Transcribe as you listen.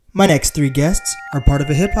My next three guests are part of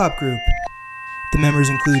a hip-hop group. The members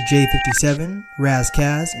include J57, Raz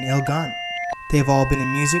Kaz, and El Gant. They have all been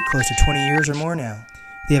in music close to 20 years or more now.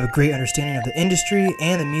 They have a great understanding of the industry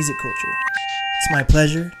and the music culture. It's my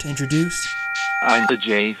pleasure to introduce... I'm the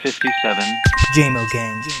J57. J-Mo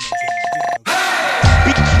Gang.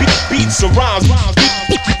 Beats and rhymes.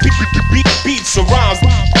 Beats and rhymes.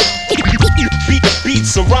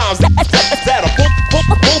 Beats and rhymes. That are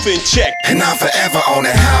both in check. And I'm forever on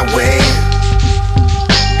that highway.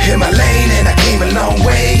 Hit my lane and I came a long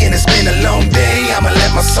way. And it's been a long day. I'ma let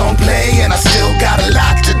my song play. And I still got a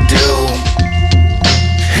lot to do.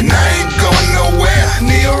 And I ain't going nowhere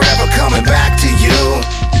near ever coming back to you.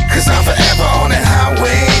 Cause I'm forever on that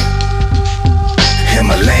highway. In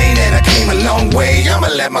my lane and I came a long way. I'ma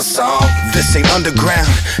let my song. This ain't underground,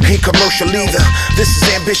 ain't commercial either. This is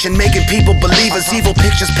ambition making people believers. Evil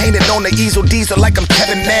pictures painted on the easel diesel like I'm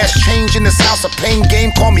Kevin Nash. Change in this house, a pain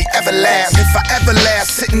game, call me Everlast. If I ever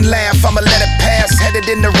last, sit and laugh, I'ma let it pass. Headed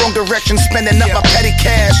in the wrong direction, spending up my petty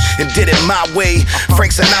cash. And did it my way.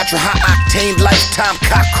 Frank Sinatra, high octane, lifetime,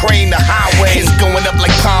 cock crane, the highway. It's going up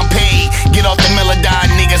like Pompeii. Get off the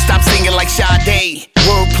Melodyne, nigga, stop singing like Sade.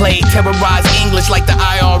 Wordplay, terrorize English like the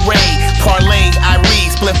IRA. Parlay, Irie,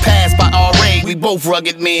 split pass by RA. We both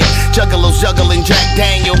rugged men, juggalos juggling Jack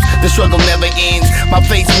Daniels. The struggle never ends. My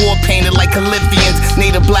face war painted like Caliphians.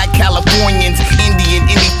 Native black Californians, Indian,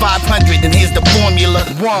 Indy 500. And here's the formula.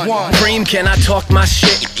 One. Cream, can I talk my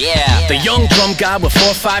shit? Yeah. The young drum guy with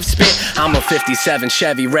 4-5 spit. I'm a 57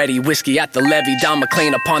 Chevy ready, whiskey at the levee. Don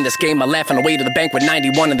McLean upon this game. I laughing away to the bank with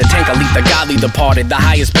 91 in the tank. I lead the godly departed. The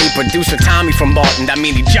highest paid producer, Tommy from Martin. I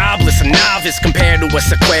mean, he jobless, a novice compared to a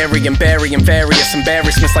Sequarian. Burying various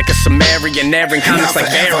embarrassments like a Sumerian. Airing comics like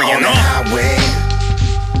Varian.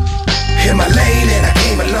 In my lane and I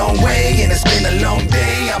came a long way. And it's been a long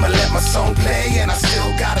day. I'ma let my song play. And I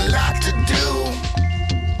still got a lot to do.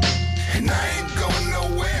 And I ain't going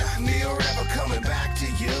nowhere near ever coming back to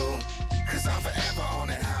you. Cause I'm forever on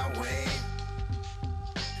that highway.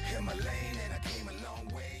 In my lane and I came a long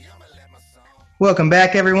way. I'ma let my song. Welcome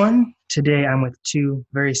back, everyone. Today I'm with two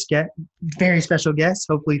very special guests,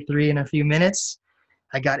 hopefully three in a few minutes.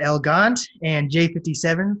 I got El Gant and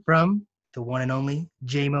J57 from the one and only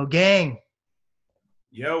J-Mo Gang.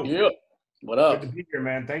 Yo. Yeah. What up? Good to be here,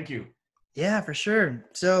 man. Thank you. Yeah, for sure.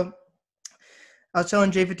 So I was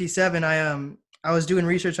telling J57, I was doing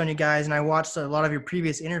research on you guys and I watched a lot of your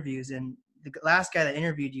previous interviews, and the last guy that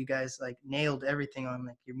interviewed you guys like nailed everything on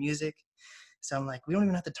like your music. So I'm like, we don't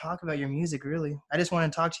even have to talk about your music, really. I just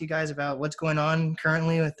want to talk to you guys about what's going on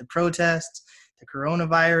currently with the protests, the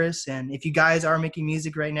coronavirus, and if you guys are making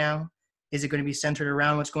music right now, is it going to be centered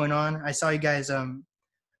around what's going on? I saw you guys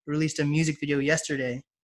released a music video yesterday.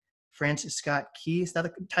 Francis Scott Key, is that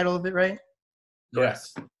the title of it, right?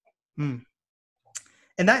 Yes. And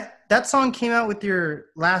that song came out with your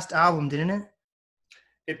last album, didn't it?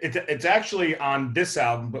 It's actually on this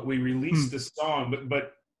album, but we released the song.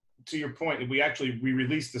 But to your point, we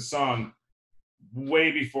released the song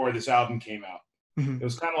way before this album came out. Mm-hmm. It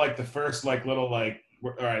was kind of like the first little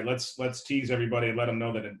all right, let's tease everybody and let them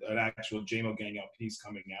know that an actual J-Mo Gang LP is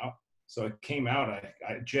coming out. So it came out.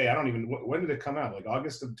 Jay, I don't even. When did it come out? Like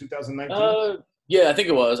August of 2019? Yeah, I think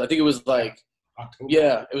it was. I think it was like October.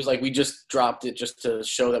 Yeah, it was like we just dropped it just to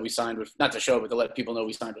show that we signed with, not to show, but to let people know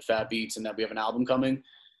we signed with Fat Beats and that we have an album coming,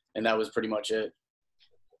 and that was pretty much it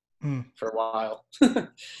for a while.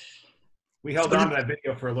 We held on to that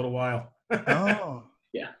video for a little while. Oh.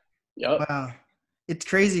 Yeah. Yep. Wow. It's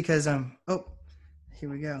crazy because here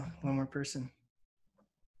we go. One more person.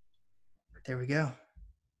 There we go.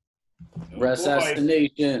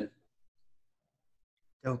 Assassination.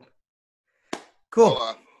 Dope. Cool. Hold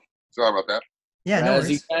on. Sorry about that. Yeah, no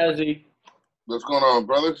worries. Razzie. What's going on,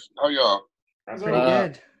 brothers? How y'all? How's Pretty it?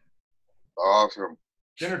 good. Awesome.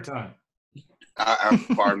 Dinner time.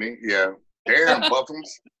 Pardon me. Yeah. Damn, Buffums.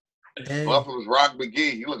 Hey. Buffums Rock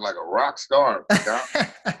McGee. You look like a rock star. Doc.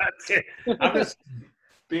 That's it. I'm just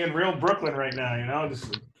being real Brooklyn right now, you know.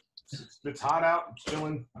 It's hot out,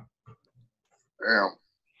 chilling. Damn.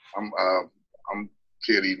 I'm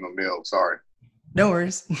kid eating a meal. Sorry. No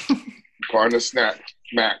worries. Pardon the smacks.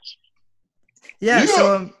 Yeah,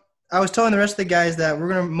 so I was telling the rest of the guys that we're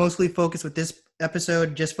going to mostly focus with this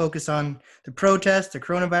episode, just focus on the protests, the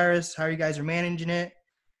coronavirus, how you guys are managing it,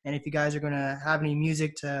 and if you guys are going to have any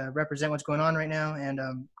music to represent what's going on right now. And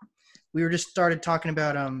we were just started talking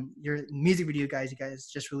about your music video, you guys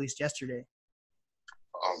just released yesterday.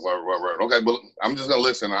 Right. Okay, but I'm just gonna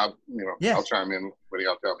listen. I'll chime in when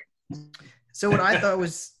y'all tell me. So what I thought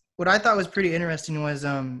was pretty interesting was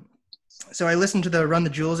so I listened to the Run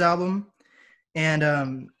the Jewels album,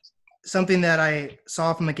 and something that I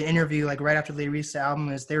saw from like an interview, like right after they released the album,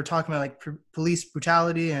 is they were talking about like police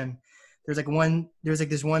brutality, and there's like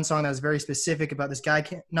this one song that was very specific about this guy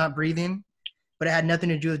not breathing, but it had nothing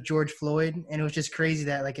to do with George Floyd, and it was just crazy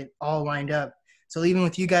that like it all lined up. So even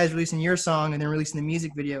with you guys releasing your song and then releasing the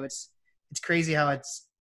music video, it's crazy how it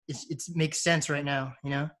makes sense right now, you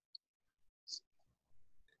know?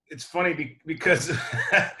 It's funny because,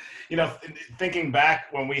 you know, thinking back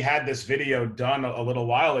when we had this video done a little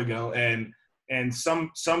while ago, and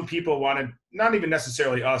some people wanted, not even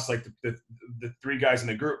necessarily us, like the three guys in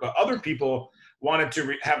the group, but other people wanted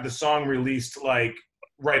to have the song released like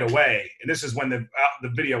right away. And this is when the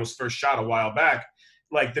video was first shot a while back.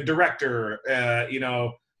 Like the director, you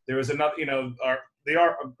know, there was another, you know,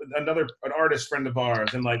 an artist friend of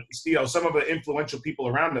ours, and like, you know, some of the influential people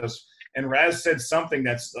around us. And Raz said something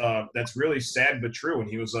that's really sad but true. And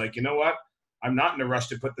he was like, you know what? I'm not in a rush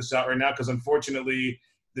to put this out right now because unfortunately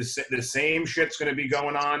the same shit's going to be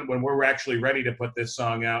going on when we're actually ready to put this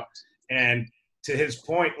song out. And to his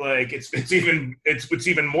point, like it's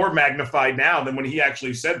even more magnified now than when he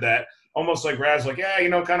actually said that. Almost like Raz, like, yeah, you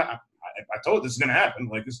know, kind of. I told this is gonna happen,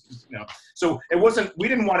 like this, you know. So it wasn't. We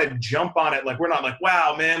didn't want to jump on it. Like we're not like,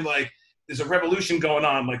 wow, man, like there's a revolution going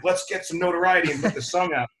on. Like let's get some notoriety and put the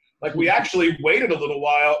song out. Like we actually waited a little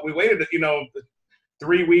while. We waited, you know,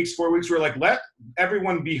 3 weeks, 4 weeks. We're like, let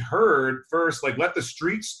everyone be heard first. Like let the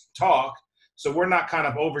streets talk. So we're not kind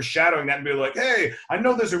of overshadowing that and be like, hey, I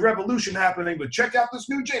know there's a revolution happening, but check out this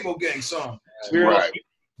new JMO Gang song. We were like,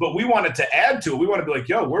 but we wanted to add to it. We want to be like,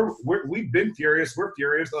 yo, we've been furious. We're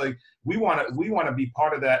furious. Like we want to be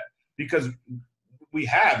part of that because we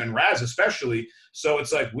have, and Raz especially. So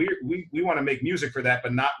it's like we want to make music for that,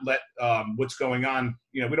 but not let what's going on.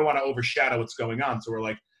 You know, we don't want to overshadow what's going on. So we're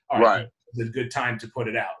like, all right, it's a good time to put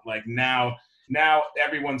it out. Like now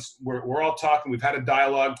everyone's we're all talking. We've had a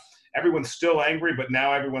dialogue. Everyone's still angry, but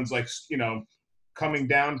now everyone's like, you know, coming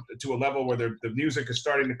down to a level where the music is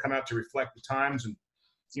starting to come out to reflect the times. And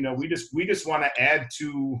you know, we just want to add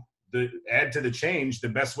to the change the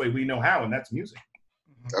best way we know how, and that's music.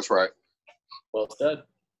 That's right. Well said.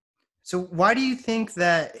 So why do you think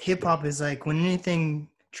that hip hop is like, when anything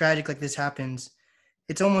tragic like this happens,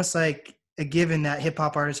 it's almost like a given that hip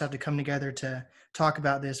hop artists have to come together to talk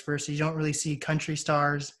about this versus you don't really see country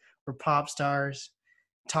stars or pop stars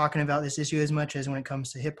talking about this issue as much as when it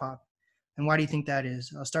comes to hip hop? And why do you think that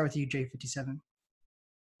is? I'll start with you, J57.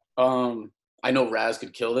 I know Raz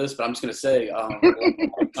could kill this, but I'm just gonna say,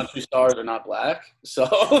 country stars are not black. So,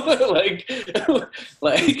 like,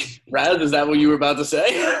 Raz, is that what you were about to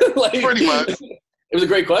say? Like, pretty much. It was a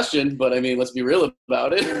great question, but I mean, let's be real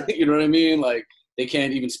about it. You know what I mean? Like, they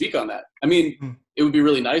can't even speak on that. I mean, it would be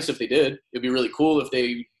really nice if they did. It'd be really cool if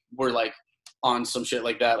they were like on some shit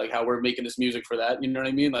like that, like how we're making this music for that. You know what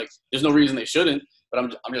I mean? Like, there's no reason they shouldn't.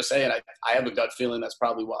 But I'm just saying, I have a gut feeling that's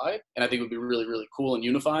probably why. And I think it would be really, really cool and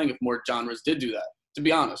unifying if more genres did do that, to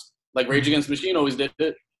be honest. Like Rage Against the Machine always did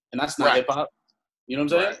it, and that's not hip-hop. You know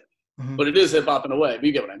what I'm saying? Mm-hmm. But it is hip-hop in a way. But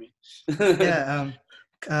you get what I mean.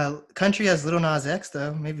 Yeah. Country has Lil Nas X,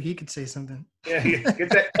 though. Maybe he could say something. Yeah,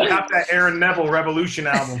 got that Aaron Neville Revolution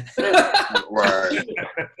album. Right.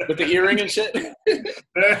 With the earring and shit.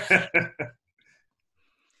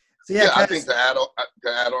 So yeah, I think to add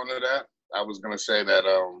on to that, I was gonna say that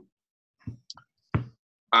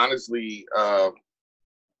honestly,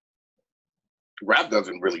 rap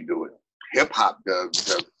doesn't really do it. Hip hop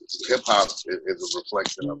does. Hip hop is a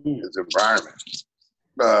reflection of its environment.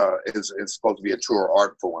 It's supposed to be a truer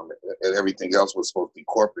art form, and everything else was supposed to be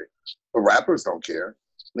corporate. But rappers don't care,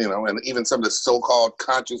 you know. And even some of the so-called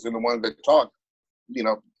conscious and the ones that talk, you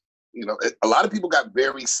know, a lot of people got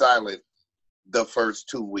very silent the first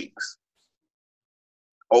 2 weeks.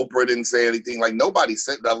 Oprah didn't say anything. Like nobody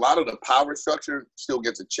said. A lot of the power structure still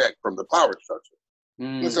gets a check from the power structure.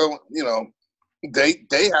 And so, you know, they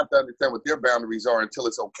have to understand what their boundaries are until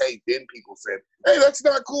it's okay. Then people said, "Hey, that's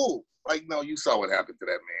not cool." Like, no, you saw what happened to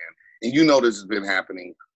that man, and you know this has been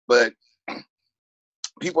happening. But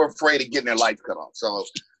people are afraid of getting their lights cut off. So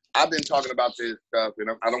I've been talking about this stuff, and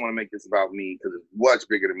I don't want to make this about me because it's much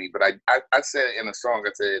bigger than me. But I said in a song,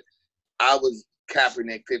 I said I was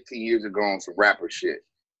Kaepernick 15 years ago on some rapper shit.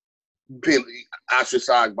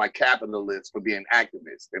 Ostracized by capitalists for being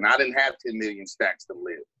activists, and I didn't have 10 million stacks to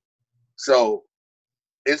live. So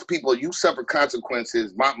it's people, you suffer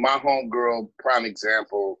consequences. My homegirl, prime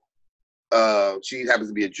example, she happens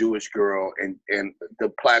to be a Jewish girl, and the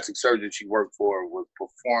plastic surgeon she worked for was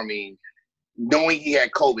performing, knowing he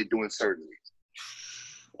had COVID, doing surgery.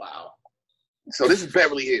 Wow. So this is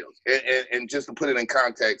Beverly Hills, and just to put it in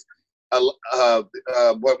context, what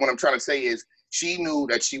I'm trying to say is, she knew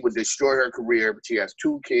that she would destroy her career, but she has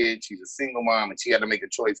 2 kids. She's a single mom, and she had to make a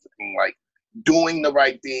choice between like doing the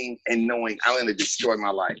right thing and knowing I'm going to destroy my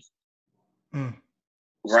life.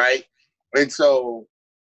 Right? And so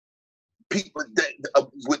people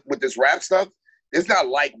with this rap stuff, it's not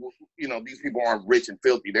like, you know, these people aren't rich and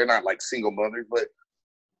filthy. They're not like single mothers, but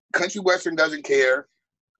country western doesn't care.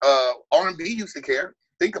 R&B used to care.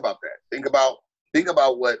 Think about that. Think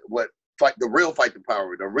about what Fight the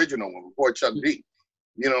Power, the original one before Chuck D.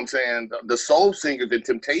 You know what I'm saying? The soul singers, the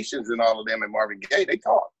Temptations, and all of them, and Marvin Gaye, they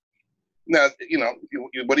talk. Now, you know,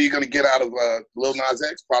 what are you going to get out of Lil Nas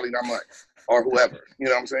X? Probably not much, or whoever. You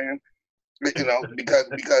know what I'm saying? You know,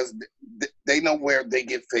 because they know where they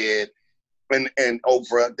get fed, and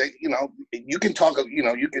Oprah. They, you know, you can talk. You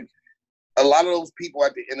know, you can. A lot of those people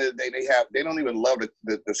at the end of the day, they don't even love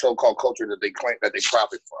the so-called culture that they claim that they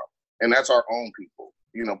profit from, and that's our own people.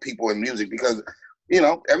 You know, people in music, because, you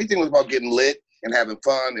know, everything was about getting lit and having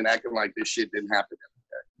fun and acting like this shit didn't happen every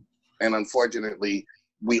day. And unfortunately,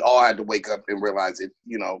 we all had to wake up and realize it,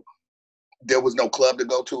 you know, there was no club to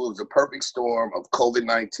go to. It was a perfect storm of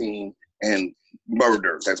COVID-19 and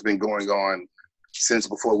murder that's been going on since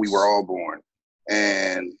before we were all born.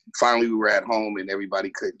 And finally we were at home and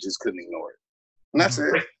everybody couldn't ignore it. And that's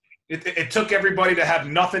it. It took everybody to have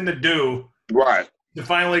nothing to do. Right. To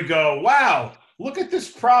finally go, wow, look at this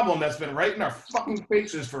problem that's been right in our fucking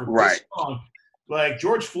faces for this long. Like,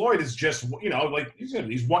 George Floyd is just, you know, like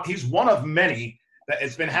he's one of many that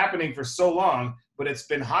it's been happening for so long, but it's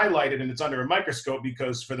been highlighted and it's under a microscope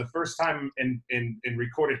because for the first time in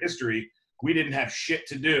recorded history, we didn't have shit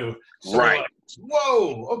to do. So we're like,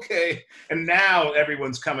 whoa, okay. And now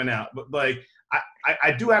everyone's coming out. But like,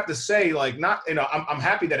 I do have to say, like, not, you know, I'm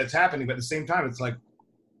happy that it's happening, but at the same time, it's like,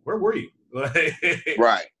 where were you? Like,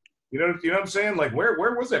 right. You know what I'm saying? Like,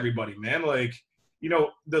 where was everybody, man? Like, you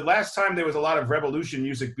know, the last time there was a lot of revolution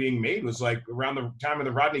music being made was like around the time of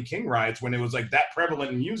the Rodney King riots, when it was like that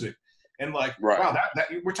prevalent in music. And like, wow, that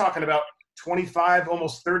we're talking about 25,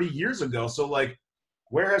 almost 30 years ago. So like,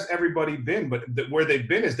 where has everybody been? But where they've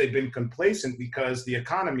been is they've been complacent because the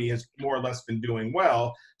economy has more or less been doing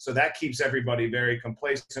well. So that keeps everybody very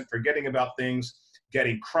complacent, forgetting about things,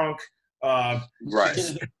 getting crunk,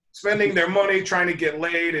 spending their money trying to get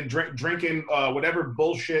laid and drinking whatever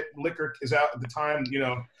bullshit liquor is out at the time. You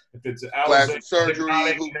know, if it's plastic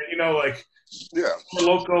surgery, you know, like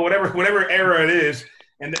loco, whatever era it is,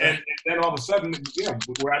 and then all of a sudden, you know,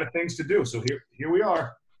 we're out of things to do. So here we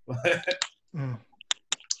are.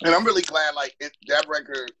 And I'm really glad, like, that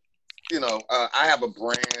record, you know, I have a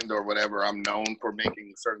brand or whatever. I'm known for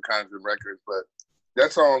making certain kinds of records, but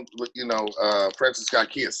that song, you know, Francis Scott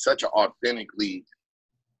Key is such an authentically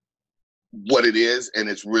what it is, and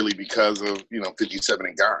it's really because of, you know, 57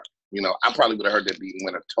 and Gone. You know, I probably would have heard that beat and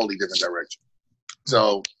went a totally different direction.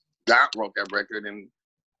 So Gone wrote that record, and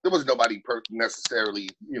there was nobody necessarily,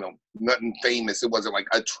 you know, nothing famous. It wasn't like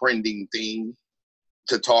a trending thing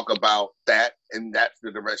to talk about that, and that's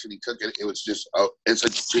the direction he took it. It was just it's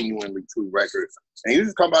a genuinely true record, and he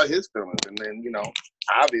just talk about his feelings. And then, you know,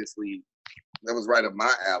 obviously that was right up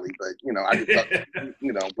my alley. But, you know, I could talk,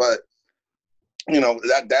 you know, but, you know,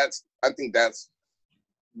 that's I think that's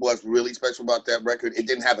what's really special about that record. It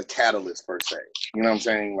didn't have a catalyst per se. You know what I'm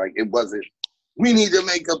saying? Like, it wasn't, we need to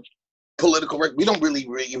make a political record. We don't really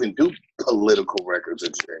even do political records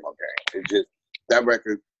in JMO Gang. It just, that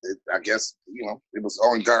record, I guess, you know, it was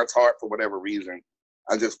on God's heart for whatever reason.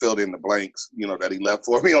 I just filled in the blanks, you know, that he left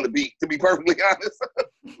for me on the beat, to be perfectly honest.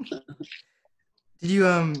 Did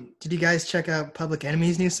you guys check out Public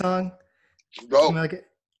Enemy's new song? Oh,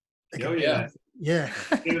 yeah. Yeah.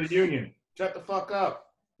 State of the Union. Shut the fuck up.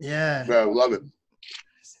 Yeah. I love it.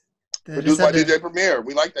 Produced by DJ Premier.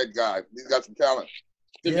 We like that guy. He's got some talent.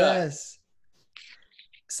 Good yes. Guy.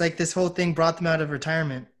 It's like this whole thing brought them out of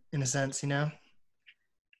retirement, in a sense, you know?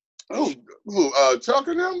 Who, Chuck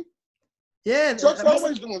and them? Yeah. Chuck's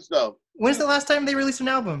always doing stuff. When's the last time they released an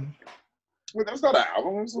album? Well, that's not an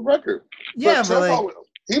album. It's a record. Yeah, but like...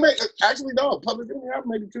 He made, actually, no, Public Enemy album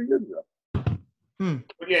maybe 2 years ago.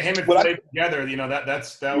 But yeah, him and Flav together, you know, that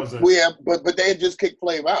was a... Yeah, but they had just kicked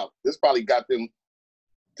Flav out. This probably got them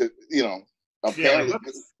to, you know, apparently.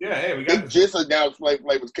 Hey, we got this. Just announced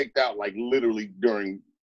Flav was kicked out, like, literally during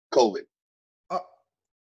COVID. Oh,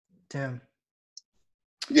 damn.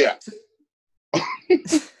 Yeah.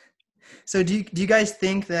 So do you guys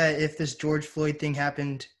think that if this George Floyd thing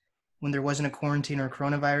happened when there wasn't a quarantine or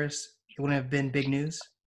coronavirus, it wouldn't have been big news?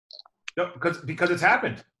 No, because it's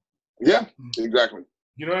happened. Yeah, exactly.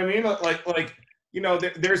 You know what I mean? Like you know,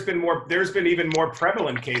 there's been even more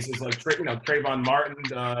prevalent cases like, you know, Trayvon Martin,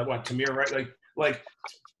 Tamir, right? Like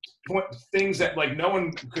things that like no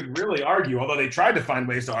one could really argue, although they tried to find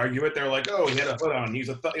ways to argue it. They're like, oh, he had a hood on. He's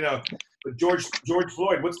a, but George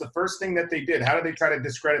Floyd, what's the first thing that they did? How did they try to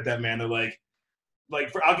discredit that man? They're like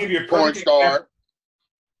I'll give you a porn star.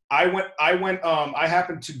 I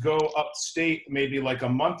happened to go upstate maybe like a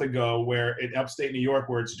month ago, upstate New York,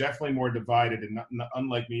 where it's definitely more divided and not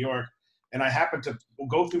unlike New York. And I happened to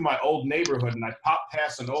go through my old neighborhood, and I popped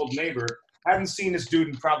past an old neighbor. Hadn't seen this dude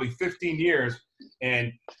in probably 15 years,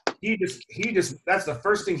 and he just that's the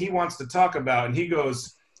first thing he wants to talk about. And he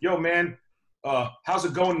goes, "Yo, man, how's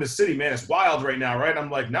it going in the city, man? It's wild right now, right?" I'm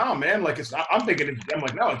like, "No, man, like I'm thinking, I'm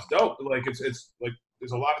like, no, it's dope. Like it's like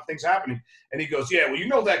there's a lot of things happening." And he goes, "Yeah, well, you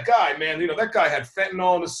know that guy, man. You know that guy had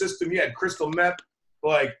fentanyl in the system. He had crystal meth.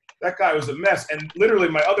 Like that guy was a mess." And literally,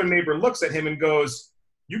 my other neighbor looks at him and goes,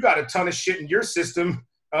 "You got a ton of shit in your system,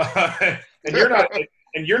 and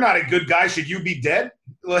you're not a good guy. Should you be dead?"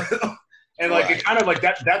 And like it kind of like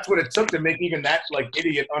that's what it took to make even that like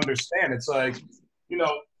idiot understand. It's like, you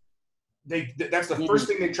know, that's the first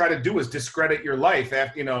thing they try to do is discredit your life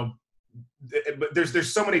after, you know, but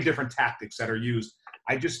there's so many different tactics that are used.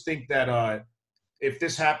 I just think that if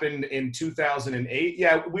this happened in 2008,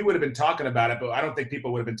 yeah, we would have been talking about it, but I don't think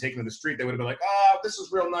people would have been taking to the street. They would have been like, "Oh, this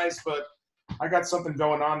is real nice, but I got something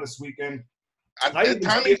going on this weekend."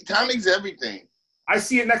 Timing's everything. I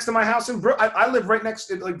see it next to my house in I live right next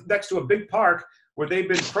to a big park where they've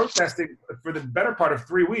been protesting for the better part of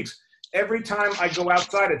 3 weeks. Every time I go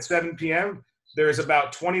outside at 7 p.m., there's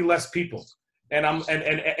about 20 less people. And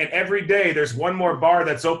every day there's one more bar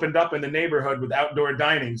that's opened up in the neighborhood with outdoor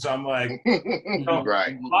dining. So I'm like, you know,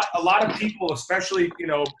 right. A lot of people, especially, you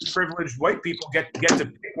know, privileged white people get to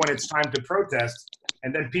pick when it's time to protest.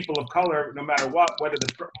 And then people of color, no matter what, whether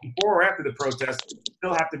before or after the protest,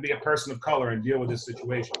 still have to be a person of color and deal with this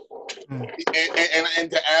situation. And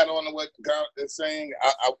to add on to what God is saying,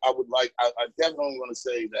 I definitely want to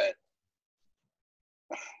say that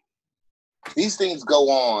these things go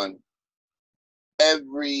on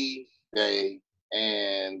every day,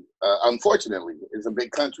 and unfortunately, it's a big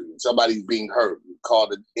country. Somebody's being hurt,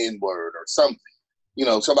 called an N-word or something. You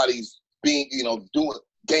know, somebody's being, you know, doing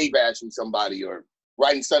gay bashing somebody or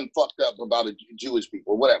writing something fucked up about Jewish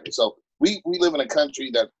people or whatever. So we live in a country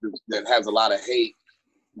that has a lot of hate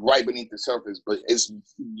right beneath the surface, but it's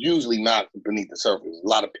usually not beneath the surface. A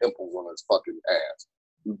lot of pimples on its fucking ass.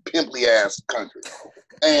 Pimply ass country.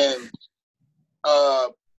 And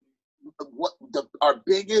our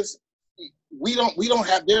biggest, we don't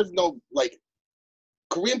have, there's no, like,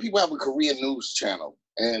 Korean people have a Korean news channel,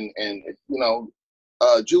 and you know,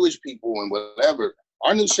 Jewish people and whatever.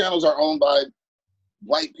 Our news channels are owned by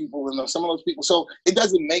white people and some of those people, so it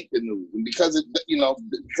doesn't make the news. And because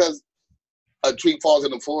because a tree falls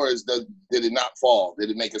in the forest, did it not fall? Did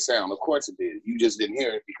it make a sound? Of course it did. You just didn't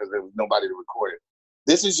hear it because there was nobody to record it.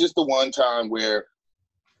 This is just the one time where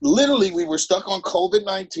literally we were stuck on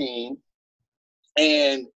COVID-19,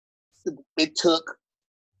 and it took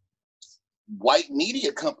white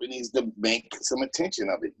media companies to make some attention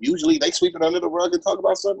of it. Usually they sweep it under the rug and talk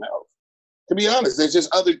about something else. To be honest, there's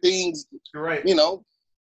just other things. Right. You know,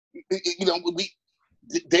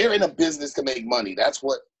 they're in a business to make money. That's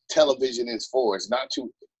what television is for. It's not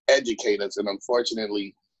to educate us. And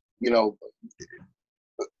unfortunately, you know,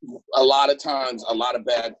 a lot of times, a lot of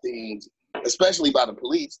bad things, especially by the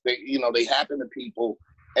police, they happen to people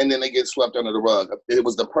and then they get swept under the rug. It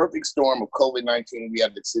was the perfect storm of COVID-19. We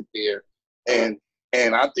had to sit there and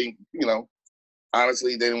I think, you know,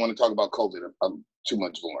 honestly, they didn't want to talk about COVID too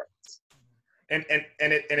much more. And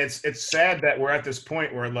it's sad that we're at this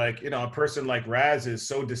point where, like, you know, a person like Raz is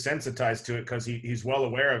so desensitized to it because he's well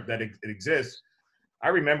aware of that it exists. I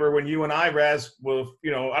remember when you and I, Raz, well, you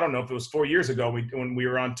know, I don't know if it was 4 years ago when we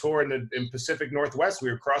were on tour in Pacific Northwest, we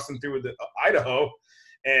were crossing through Idaho,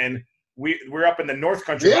 and we're up in the North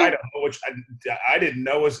Country of Idaho, which I didn't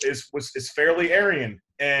know is fairly Aryan,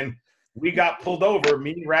 and we got pulled over,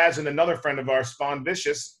 me, Raz, and another friend of ours, Spawn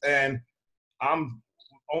Vicious, and I'm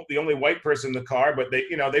the only white person in the car, but they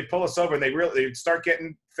pull us over and they start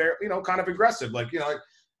getting kind of aggressive. Like, you know,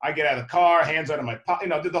 I get out of the car, hands out of my pocket,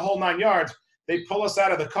 did the whole 9 yards. They pull us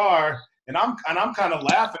out of the car, and I'm kind of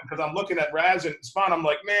laughing because I'm looking at Raz and Spawn. I'm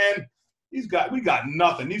like, man, we got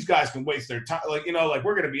nothing. These guys can waste their time. Like,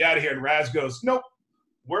 we're going to be out of here. And Raz goes, nope,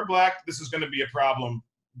 we're black. This is going to be a problem.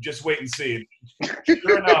 Just wait and see.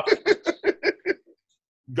 Sure enough,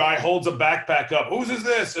 guy holds a backpack up. Whose is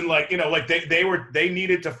this? And they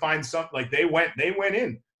needed to find something. Like they went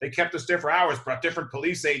in. They kept us there for hours, brought different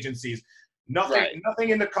police agencies. Nothing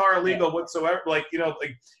in the car illegal whatsoever.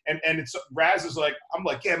 And it's Raz is like, I'm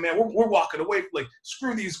like, yeah, man, we're walking away. Like,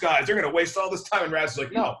 screw these guys. They're gonna waste all this time. And Raz is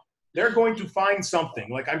like, no, they're going to find something.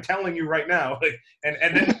 Like I'm telling you right now. Like, and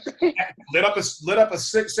then lit up a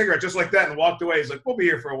cigarette just like that and walked away. He's like, we'll be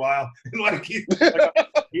here for a while. And like he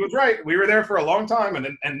was right. We were there for a long time,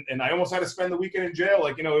 and I almost had to spend the weekend in jail.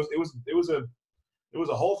 Like, you know, it was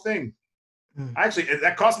a whole thing. Actually,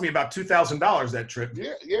 that cost me about $2,000 that trip.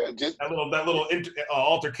 Yeah. Just that little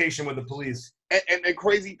altercation with the police. And the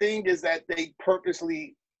crazy thing is that they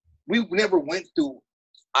purposely, we never went through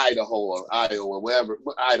Idaho or Iowa or wherever.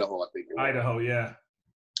 Idaho, I think. Idaho, yeah.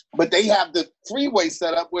 But they have the freeway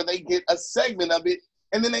set up where they get a segment of it,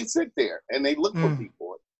 and then they sit there and they look for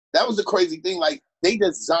people. That was the crazy thing. Like they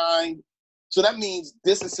designed. So that means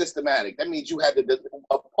this is systematic. That means you had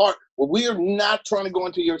a part where we are not trying to go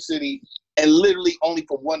into your city and literally only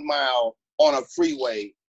for 1 mile on a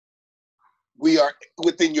freeway, we are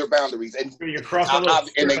within your boundaries. And you're crossing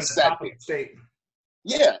and state.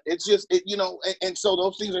 Yeah, it's just, you know, and so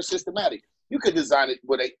those things are systematic. You could design it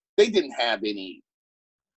where they didn't have any,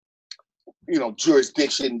 you know,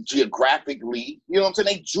 jurisdiction geographically. You know what I'm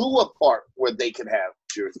saying? They drew a part where they could have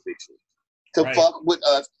jurisdiction to fuck with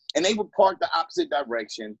us. And they would park the opposite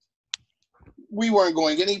direction. We weren't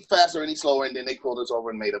going any faster, or any slower, and then they pulled us over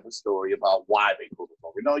and made up a story about why they pulled us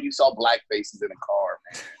over. No, you saw black faces in a car,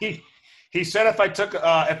 man. He said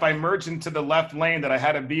if I merged into the left lane that I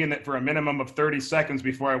had to be in it for a minimum of 30 seconds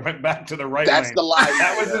before I went back to the right lane. That's the lie.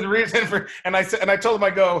 That was his reason for. And I told him, I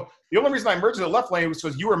go, the only reason I merged to the left lane was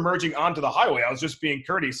because you were merging onto the highway. I was just being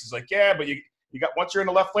courteous. He's like, yeah, but you got once you're in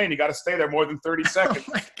the left lane, you got to stay there more than 30 seconds.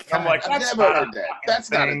 I'm like, I've never heard that. That's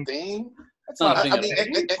not a thing. That's not a thing. I mean,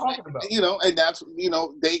 you know, and that's, you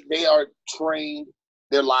know, they are trained.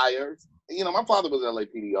 They're liars. You know, my father was an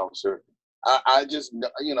LAPD officer. I just,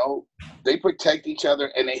 you know, they protect each other,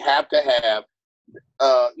 and they have to have,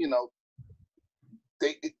 you know,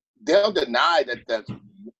 they'll deny that,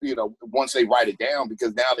 you know, once they write it down,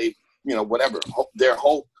 because now they, you know, whatever their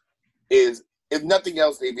hope is, if nothing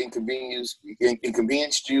else, they've inconvenienced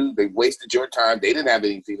you. They wasted your time. They didn't have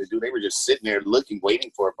anything to do. They were just sitting there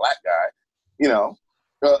waiting for a black guy, you know,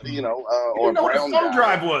 or a brown guy. What the thumb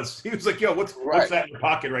drive was. He was like, "Yo, what's that in your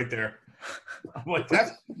pocket right there?" I'm like,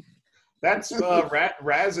 "That's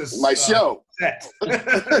Raz's my show. Set.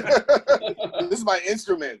 This is my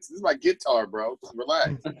instruments. This is my guitar, bro.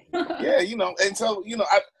 Relax." Yeah, you know, and so, you know,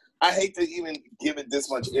 I hate to even give it this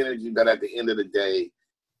much energy, but at the end of the day,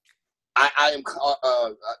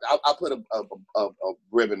 I'll put a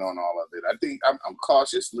ribbon on all of it. I think I'm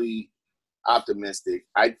cautiously optimistic.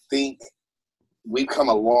 I think we've come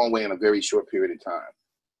a long way in a very short period of time.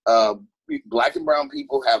 Black and brown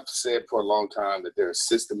people have said for a long time that there's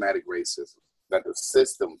systematic racism, that the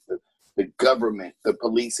system, the government, the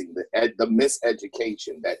policing, the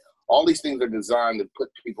miseducation, that all these things are designed to put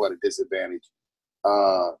people at a disadvantage,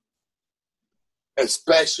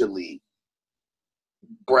 especially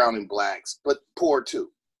brown and blacks, but poor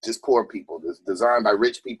too, just poor people. It's designed by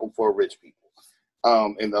rich people for rich people,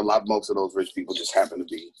 and most of those rich people just happen to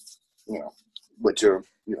be, you know, with your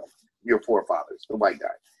forefathers, the white guy,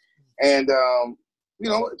 and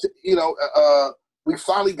we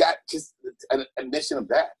finally got just an admission of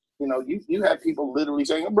that. You know, you have people literally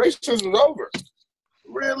saying racism is over.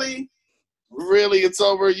 Really, it's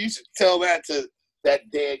over. You should tell that to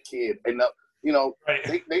that dead kid. And you know,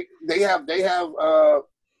 right. they have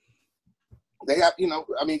you know,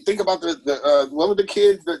 I mean, think about the one of the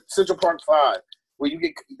kids, the Central Park 5, where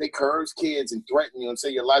they curse kids and threaten you and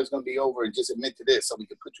say your life's gonna be over and just admit to this so we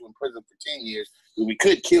can put you in prison for 10 years and we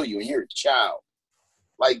could kill you and you're a child.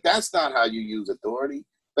 Like, that's not how you use authority.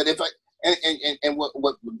 But if what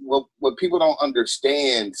people don't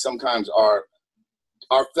understand sometimes are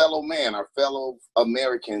our fellow man, our fellow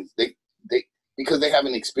Americans, they because they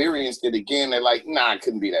haven't experienced it again, they're like, nah, it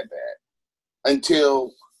couldn't be that bad.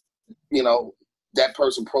 Until, you know, that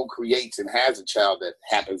person procreates and has a child that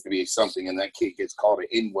happens to be something, and that kid gets called an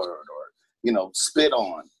N-word or, you know, spit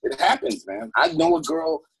on. It happens, man. I know a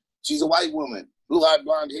girl, she's a white woman, blue-eyed,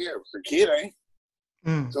 blonde hair. Her kid ain't.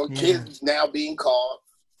 So kid's now being called.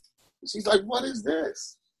 She's like, what is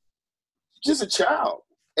this? Just a child.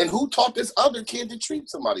 And who taught this other kid to treat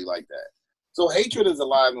somebody like that? So hatred is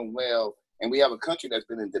alive and well, and we have a country that's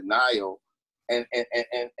been in denial, and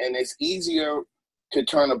it's easier to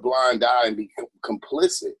turn a blind eye and be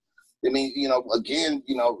complicit. I mean, you know, again,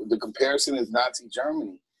 you know, the comparison is Nazi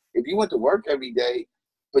Germany. If you went to work every day,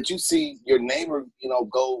 but you see your neighbor, you know,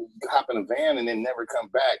 go hop in a van and then never come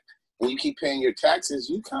back, and you keep paying your taxes,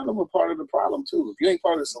 you kind of a part of the problem too. If you ain't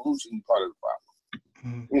part of the solution, you're part of the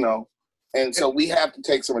problem. You know, and so we have to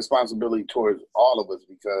take some responsibility towards all of us,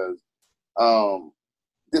 because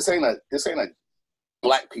this ain't a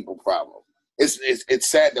black people problem. it's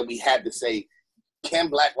sad that we had to say, can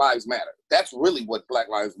Black Lives Matter? That's really what Black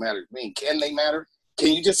Lives Matter mean. Can they matter?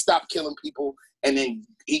 Can you just stop killing people and then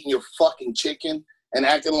eating your fucking chicken and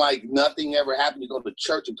acting like nothing ever happened? You go to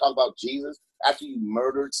church and talk about Jesus after you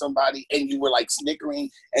murdered somebody and you were like snickering,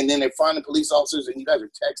 and then they're finding police officers and you guys are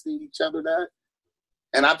texting each other that?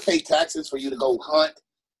 And I pay taxes for you to go hunt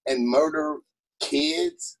and murder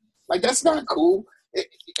kids? Like, that's not cool.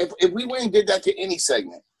 If we went and did that to any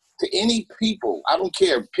segment, to any people, I don't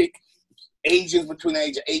care, pick Asians between the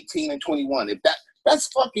age of 18 and 21. If that's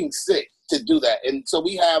fucking sick to do that. And so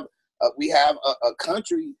we have a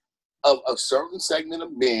country of a certain segment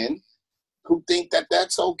of men who think that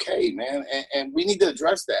that's okay, man. And we need to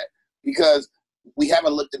address that because we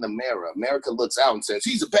haven't looked in the mirror. America looks out and says,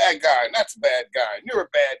 he's a bad guy, and that's a bad guy, and you're a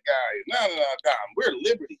bad guy. No. We're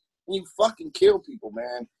liberty. And you fucking kill people,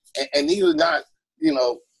 man. And these are not,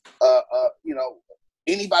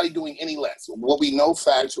 anybody doing any less. What we know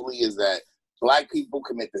factually is that Black people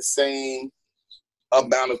commit the same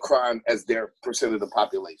amount of crime as their percent of the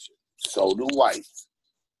population. So do whites.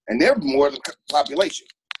 And they're more than the population.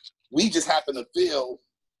 We just happen to fill,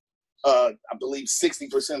 I believe,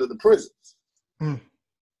 60% of the prisons.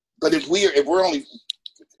 But if we're only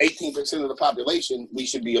 18% of the population, we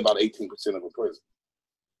should be about 18% of a prison.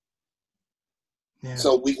 Yeah.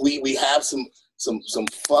 So we have some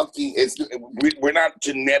fucking. We're not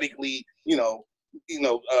genetically, we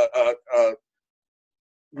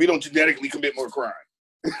don't genetically commit more crime.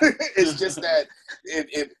 It's just that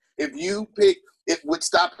if you pick it with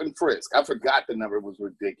stop and frisk, I forgot the number, was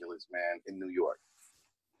ridiculous, man. In New York,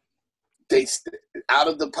 they out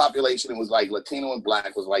of the population, it was like Latino and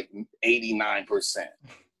Black was like 89%.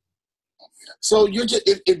 So you're just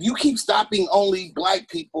if you keep stopping only Black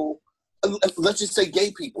people. Let's just say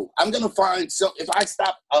gay people. I'm gonna find if I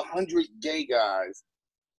stop 100 gay guys,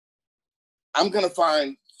 I'm gonna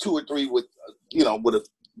find 2 or 3 with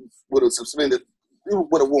a suspended,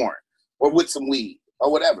 with a warrant or with some weed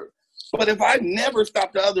or whatever. But if I never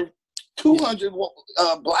stop the other 200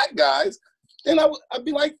 Black guys, then I'd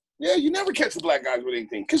be like, yeah, you never catch the Black guys with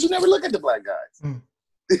anything because you never look at the Black guys. And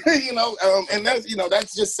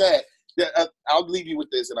that's just sad. I'll leave you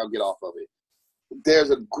with this and I'll get off of it.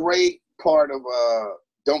 There's a great part of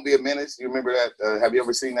Don't Be a Menace. You remember that? Have you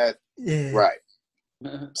ever seen that? Yeah. Right.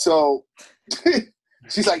 So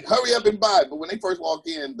she's like, hurry up and buy. But when they first walked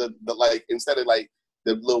in, the instead of like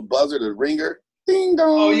the little buzzer, the ringer, ding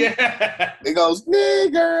dong. Oh yeah. It goes,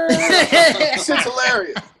 nigger. Shit's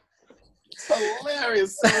hilarious. It's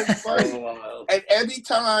hilarious. So funny. And every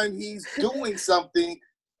time he's doing something,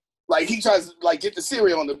 like he tries to like get the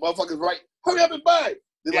cereal on the motherfuckers right, hurry up and buy.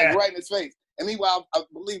 They're like right in his face. And meanwhile, I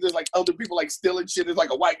believe there's like other people like stealing shit. There's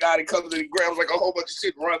like a white guy that comes in and grabs like a whole bunch of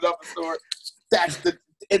shit and runs out the store.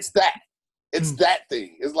 It's that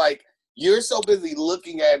thing. It's like, you're so busy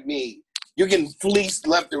looking at me. You're getting fleeced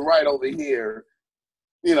left and right over here,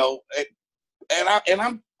 and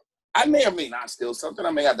I may or may not steal something.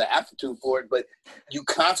 I may have the aptitude for it, but you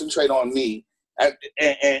concentrate on me.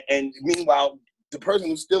 And meanwhile, the person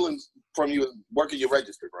who's stealing from you is working your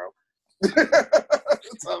register, bro.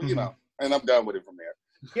 So, and I'm done with it from there.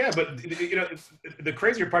 Yeah, but the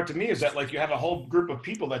crazier part to me is that like you have a whole group of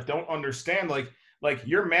people that don't understand like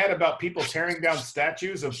you're mad about people tearing down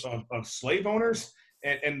statues of slave owners,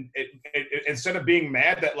 and instead of being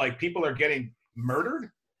mad that like people are getting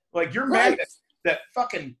murdered, like you're mad that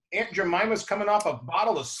fucking Aunt Jemima's coming off a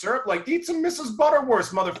bottle of syrup. Like, eat some Mrs.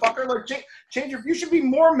 Butterworth, motherfucker. Like, change your. You should be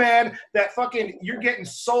more mad that fucking you're getting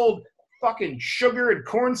sold fucking sugar and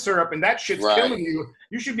corn syrup and that shit's killing you.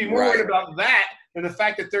 You should be more worried about that than the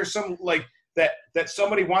fact that there's some like that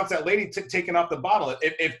somebody wants that lady taken off the bottle.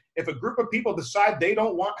 If a group of people decide they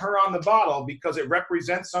don't want her on the bottle because it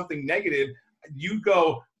represents something negative, you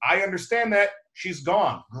go, I understand that, she's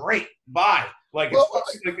gone. Great, bye. Like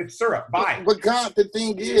it's syrup, bye. But God, the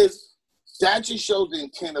thing is, that just shows the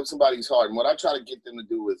intent of somebody's heart. And what I try to get them to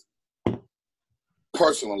do is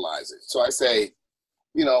personalize it. So I say,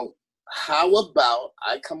 how about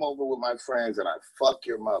I come over with my friends and I fuck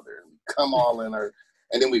your mother and come all in her,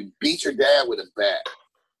 and then we beat your dad with a bat.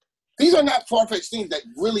 These are not far-fetched things that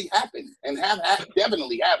really happen and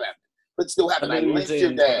definitely have happened, but still happen. I lynched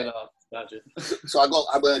your dad. Gotcha. So I'm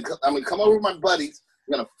gonna come over with my buddies.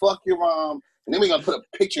 We're gonna fuck your mom, and then we're gonna put up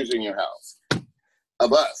pictures in your house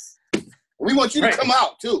of us. We want you to come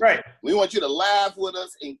out too. Right. We want you to laugh with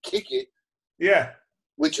us and kick it. Yeah.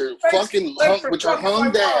 With your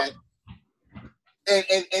hung dad. And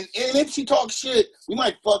if she talks shit, we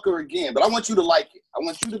might fuck her again. But I want you to like it. I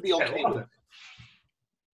want you to be okay with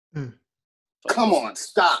it. Come on,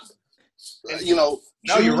 stop. You know,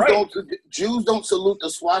 No, you're right. Jews don't salute the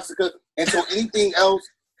swastika, and so anything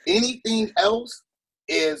else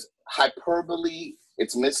is hyperbole,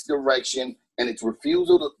 it's misdirection, and it's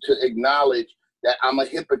refusal to acknowledge that I'm a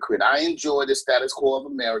hypocrite. I enjoy the status quo of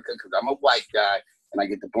America because I'm a white guy, and I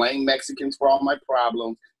get to blame Mexicans for all my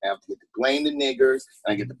problems, and I have to get to blame the niggers,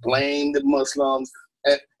 and I get to blame the Muslims,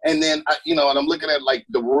 and then, and I'm looking at, like,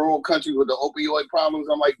 the rural countries with the opioid problems.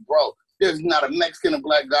 I'm like, bro, there's not a Mexican or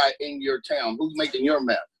black guy in your town. Who's making your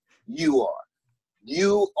meth? You are.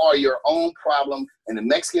 You are your own problem, and the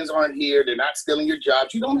Mexicans aren't here. They're not stealing your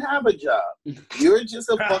jobs. You don't have a job. You're just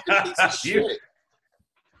a fucking piece of shit.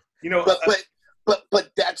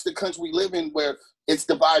 But that's the country we live in, where it's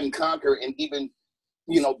divide and conquer, and even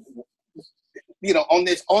on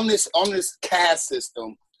this caste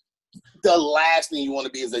system, the last thing you want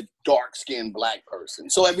to be is a dark-skinned black person.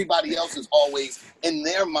 So everybody else is always, in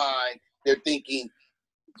their mind, they're thinking,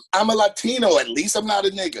 I'm a Latino, at least I'm not a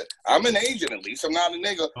nigga. I'm an Asian, at least I'm not a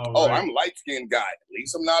nigga. Oh, right. I'm a light-skinned guy, at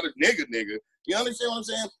least I'm not a nigga. You understand what I'm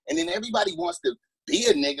saying? And then everybody wants to be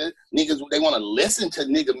a nigga. Niggas, they want to listen to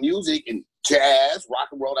nigga music and jazz, rock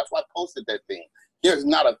and roll. That's why I posted that thing. There's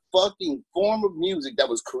not a fucking form of music that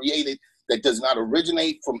was created that does not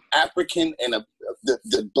originate from African and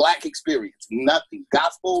the black experience. Nothing.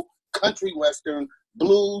 Gospel, country, western,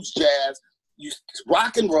 blues, jazz, you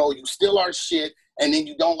rock and roll, you still our shit, and then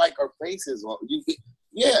you don't like our faces.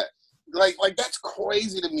 Like that's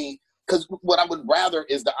crazy to me, because what I would rather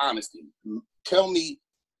is the honesty. Tell me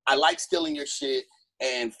I like stealing your shit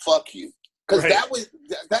and fuck you. Because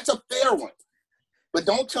that's a fair one. But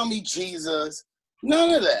don't tell me Jesus.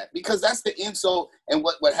 None of that, because that's the insult. And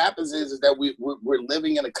what happens is that we're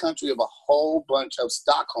living in a country of a whole bunch of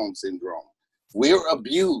Stockholm syndrome. We're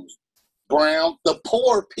abused. Brown, the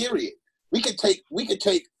poor, period. We could take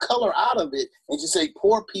color out of it and just say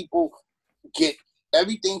poor people get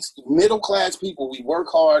everything. Middle class people, we work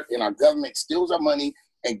hard, and our government steals our money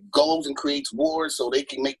and goes and creates wars so they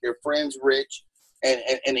can make their friends rich, and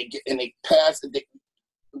they pass.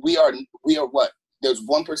 We are what? There's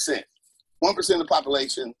 1%. 1% of the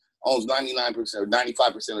population owns 99% or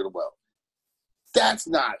 95% of the wealth. That's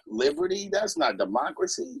not liberty. That's not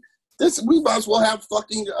democracy. We might as well have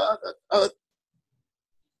fucking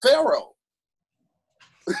Pharaoh.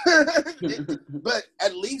 But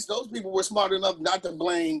at least those people were smart enough not to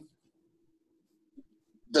blame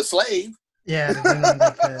the slave. Yeah,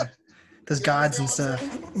 like those gods and stuff.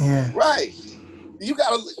 Yeah. Right. You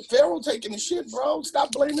got Pharaoh taking the shit, bro.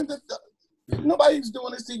 Stop blaming nobody's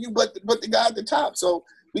doing this to you but the guy at the top. So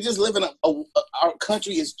we just live in our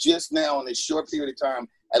country is just now in this short period of time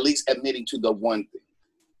at least admitting to the one thing,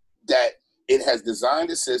 that it has designed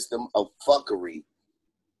a system of fuckery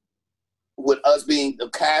with us being the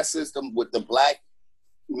caste system, with the black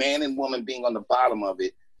man and woman being on the bottom of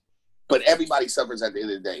it, but everybody suffers at the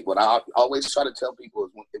end of the day. What I always try to tell people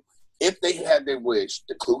is if they had their wish,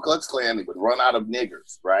 the Ku Klux Klan, they would run out of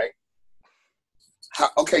niggers, right?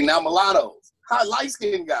 Okay, now mulattoes. Hi,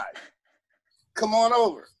 light-skinned guy. Come on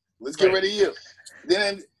over. Let's get rid of you.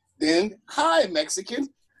 Then hi, Mexican.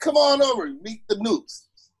 Come on over. Meet the nukes.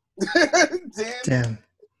 Damn.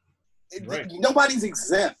 Nobody's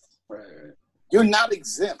exempt. Right. You're not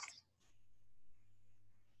exempt.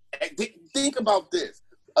 Think about this.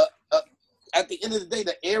 At the end of the day,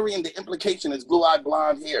 the Aryan, the implication is blue-eyed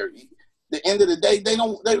blonde hair. The end of the day, they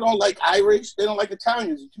don't like Irish. They don't like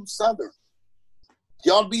Italians. You're too Southern.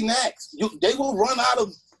 Y'all be next. They will run out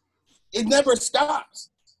of. It never stops.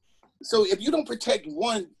 So if you don't protect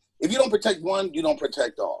one, you don't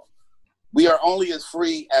protect all. We are only as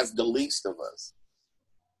free as the least of us.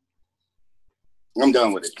 I'm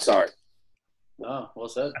done with it. Sorry. Oh, well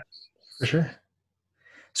said. For sure.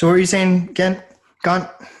 So what were you saying, Ken? Gone?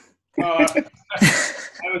 I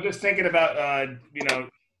was just thinking about,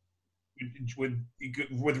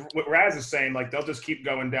 with what Raz is saying, like they'll just keep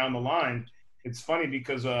going down the line. It's funny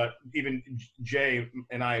because even Jay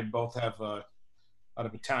and I both have a lot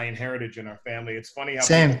of Italian heritage in our family. It's funny how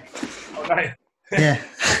same. Yeah.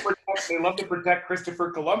 They love to protect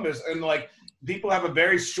Christopher Columbus, and like people have a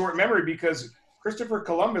very short memory because Christopher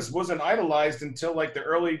Columbus wasn't idolized until like the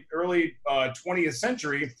early 20th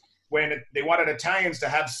century when they wanted Italians to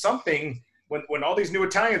have something. When all these new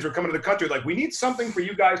Italians were coming to the country, like we need something for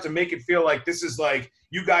you guys to make it feel like this is like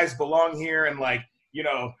you guys belong here, and like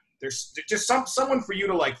there's just someone for you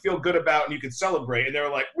to like feel good about and you can celebrate. And they were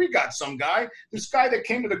like, we got some guy, this guy that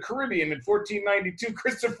came to the Caribbean in 1492,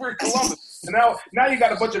 Christopher Columbus. And now you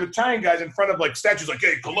got a bunch of Italian guys in front of like statues like,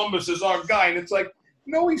 hey, Columbus is our guy. And it's like,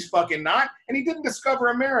 no, he's fucking not. And he didn't discover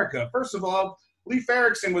America. First of all, Leif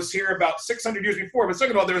Erikson was here about 600 years before. But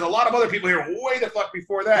second of all, there was a lot of other people here way the fuck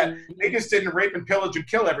before that. They just didn't rape and pillage and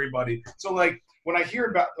kill everybody. So like when I hear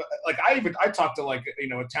about like I talk to like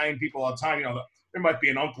Italian people all the time. There might be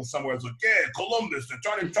an uncle somewhere that's like, yeah, Columbus. They're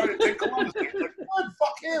trying to take Columbus. Like, what?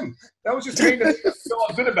 Fuck him. That was just made us feel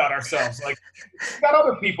good about ourselves. Like, we got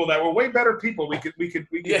other people that were way better people. We could.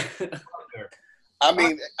 Yeah. There. I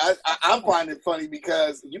mean, I find it funny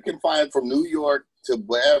because you can find from New York to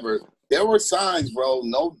wherever, there were signs, bro,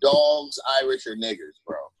 no dogs, Irish, or niggers,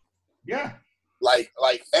 bro. Yeah. Like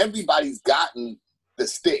everybody's gotten the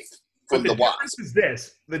stick from the watch.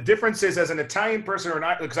 The difference is, as an Italian person, or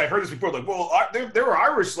not, because I heard this before, like, well, there were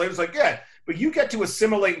Irish slaves. Like, yeah, but you get to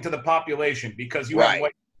assimilate into the population because you have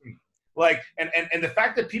white. Like, and the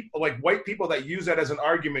fact that people, like white people that use that as an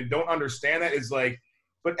argument don't understand that is like,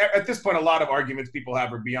 but at this point, a lot of arguments people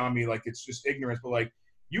have are beyond me. Like, it's just ignorance. But like,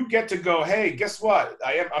 you get to go, hey, guess what?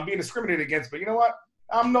 I'm being discriminated against, but you know what?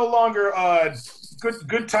 I'm no longer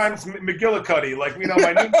good times McGillicuddy. Like,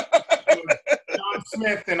 my name John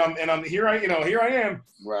Smith, and I'm here. Here I am.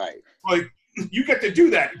 Right. Like, you get to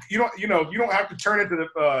do that. You don't have to turn into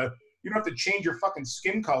the. You don't have to change your fucking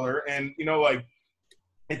skin color, and like.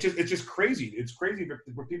 It's just crazy. It's crazy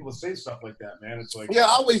for people to say stuff like that, man. It's like, yeah,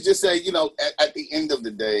 I always just say, at the end of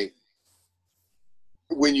the day,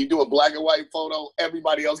 when you do a black and white photo,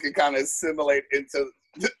 everybody else can kind of assimilate into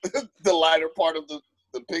the lighter part of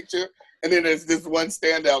the picture, and then there's this one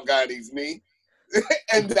standout guy, and he's me,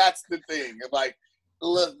 and that's the thing. I'm like,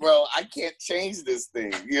 look, bro, I can't change this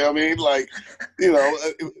thing. You know what I mean? Like,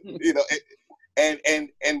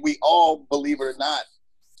 and we all, believe it or not.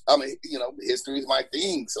 I mean, history is my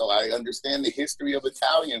thing, so I understand the history of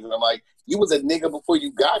Italians. And I'm like, you was a nigga before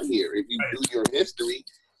you got here, if you do your history.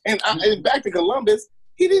 And back to Columbus,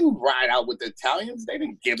 he didn't ride out with the Italians. They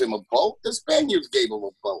didn't give him a boat. The Spaniards gave him a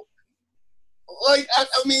boat. Like, I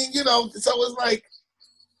mean, so it's like,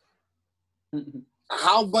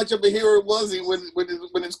 how much of a hero was he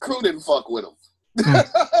when his crew didn't fuck with him? I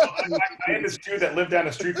had this dude that lived down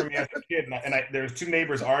the street from me as a kid, and there was two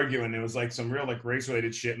neighbors arguing. It was like some real like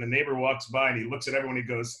race-related shit, and the neighbor walks by and he looks at everyone. He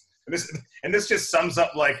goes, and this just sums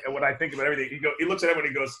up like what I think about everything. He looks at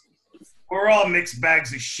everyone. He goes, "We're all mixed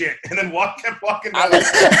bags of shit," and then kept walking down.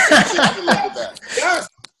 Yes.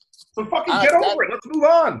 So fucking get over it. Let's move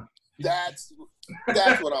on. That's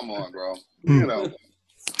what I'm on, bro.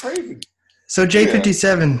 It's crazy. So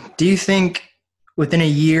J57, do you think within a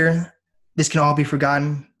year this can all be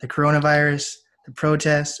forgotten? The coronavirus, the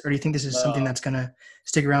protests, or do you think this is something that's going to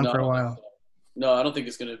stick around for a while? No, I don't think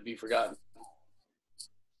it's going to be forgotten.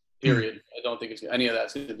 Period. I don't think any of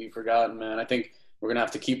that's going to be forgotten, man. I think we're going to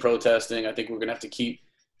have to keep protesting. I think we're going to have to keep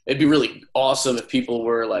 – it'd be really awesome if people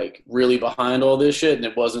were, like, really behind all this shit and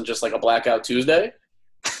it wasn't just, like, a Blackout Tuesday.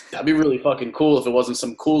 That'd be really fucking cool if it wasn't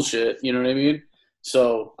some cool shit. You know what I mean?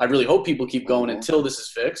 So I really hope people keep going until this is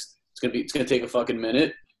fixed. It's going to take a fucking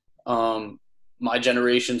minute. My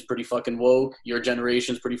generation's pretty fucking woke. Your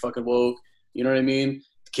generation's pretty fucking woke. You know what I mean?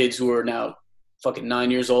 The kids who are now fucking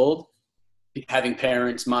 9 years old, having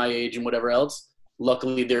parents my age and whatever else,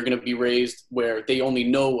 luckily they're going to be raised where they only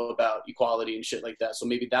know about equality and shit like that. So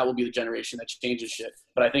maybe that will be the generation that changes shit.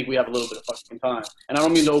 But I think we have a little bit of fucking time. And I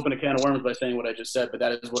don't mean to open a can of worms by saying what I just said, but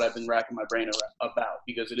that is what I've been racking my brain about,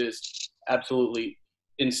 because it is absolutely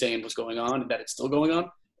insane what's going on and that it's still going on.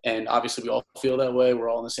 And obviously we all feel that way. We're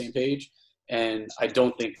all on the same page. And I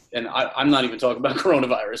don't think, and I'm not even talking about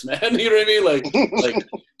coronavirus, man. You know what I mean? Like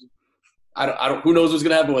I don't, who knows what's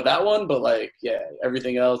going to happen with that one, but like, yeah,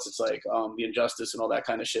 everything else, it's like, the injustice and all that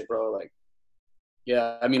kind of shit, bro. Like,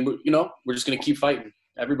 yeah, I mean, we're just going to keep fighting.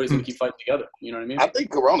 Everybody's going to keep fighting together. You know what I mean? I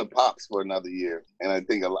think Corona pops for another year. And I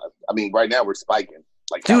think right now we're spiking.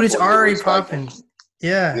 Like, dude, it's already popping.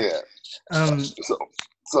 Yeah. Yeah.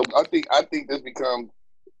 So I think this becomes,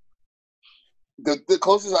 the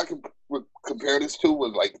closest I can compare this to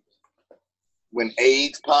was like when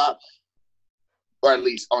AIDS popped, or at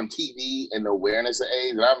least on TV and the awareness of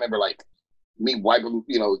AIDS. And I remember like me wiping,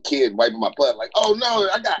 a kid wiping my butt, like, oh no,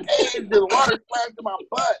 I got AIDS, the water splashed in my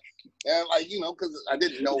butt. And like, because I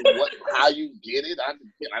didn't know how you get it. I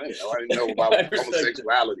didn't know about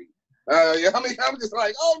homosexuality. I was just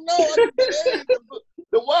like, oh no, I get AIDS.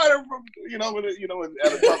 The water from,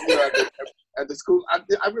 at the school, I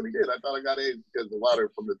really did. I thought I got AIDS because the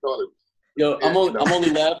water from the toilet. Yo, I'm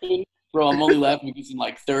only laughing, bro. I'm only laughing because in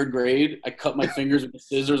like third grade, I cut my fingers with the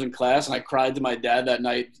scissors in class, and I cried to my dad that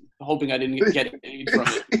night, hoping I didn't get AIDS from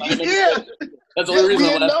it. Yeah, that's the only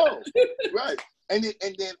reason I laughed. Right, and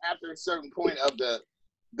then after a certain point of the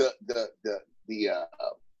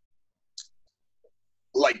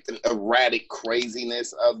like the erratic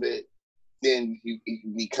craziness of it, then you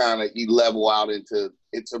level out into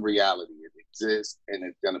it's a reality. It exists and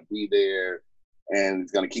it's gonna be there and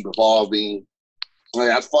it's gonna keep evolving. And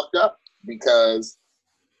that's fucked up because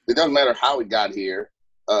it doesn't matter how it got here,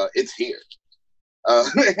 it's here.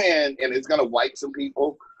 And it's gonna wipe some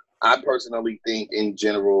people. I personally think in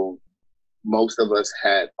general, most of us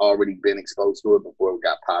had already been exposed to it before it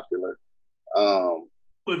got popular. I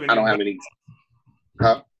don't have any.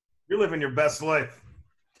 Huh? You're living your best life.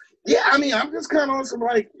 Yeah, I mean, I'm just kind of on some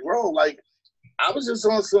like, bro, like, I was just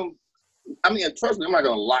on some. I mean, trust me, I'm not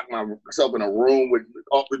gonna lock myself in a room with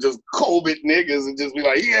just COVID niggas and just be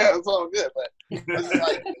like, yeah, it's all good. But it's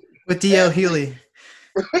like with DL Hughley.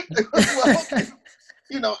 Well,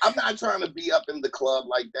 you know, I'm not trying to be up in the club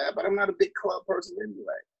like that, but I'm not a big club person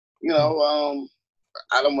anyway. You know,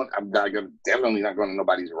 I'm definitely not going to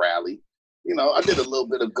nobody's rally. You know, I did a little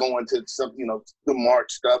bit of going to some, you know, the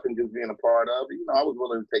march stuff and just being a part of it. You know, I was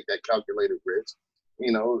willing to take that calculated risk.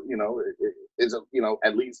 You know, it's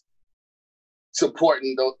at least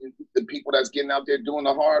supporting the people that's getting out there doing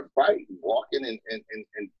the hard fight, walking and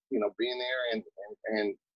you know, being there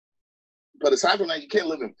and. But aside from that, you can't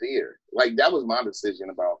live in fear. Like, that was my decision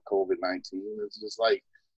about COVID-19. It's just like,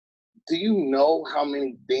 do you know how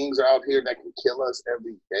many things are out here that can kill us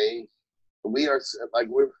every day? We're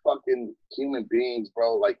fucking human beings,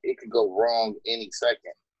 bro. Like, it could go wrong any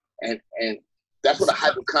second. And that's what a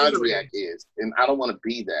hypochondriac is. And I don't want to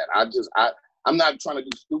be that. I'm not trying to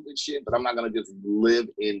do stupid shit, but I'm not going to just live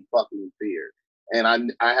in fucking fear. And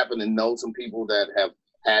I happen to know some people that have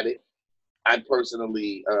had it. I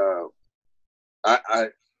personally,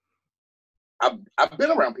 I've been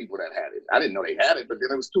around people that had it. I didn't know they had it, but then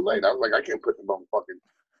it was too late. I was like, I can't put the fucking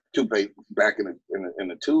toothpaste back in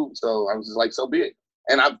the tube. So I was just like, so be it.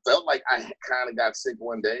 And I felt like I kind of got sick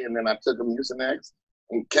one day, and then I took a Mucinex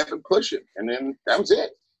and kept it pushing, and then that was it.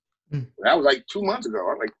 That was like 2 months ago.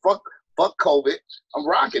 I'm like, fuck COVID. I'm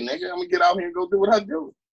rocking, nigga. I'm gonna get out here and go do what I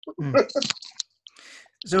do.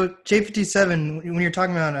 So J57, when you're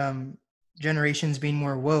talking about generations being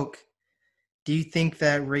more woke, do you think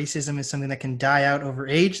that racism is something that can die out over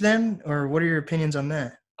age then? Or what are your opinions on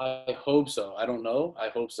that? I hope so. I don't know. I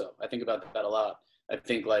hope so. I think about that a lot. I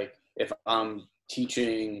think, like, if I'm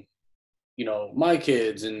teaching, you know, my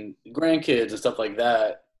kids and grandkids and stuff like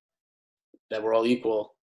that, that we're all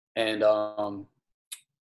equal. And,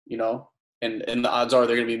 you know, and the odds are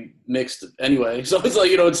they're going to be mixed anyway. So it's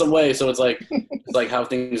like, you know, in some way. So it's like how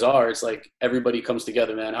things are. It's like everybody comes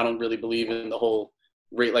together, man. I don't really believe in the whole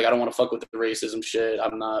like, I don't want to fuck with the racism shit.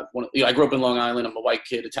 I'm not one. You know, I grew up in Long Island. I'm a white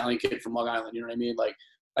kid, Italian kid from Long Island. You know what I mean? Like,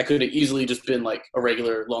 I could have easily just been like a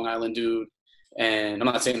regular Long Island dude. And I'm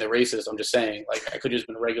not saying they're racist. I'm just saying, like, I could have just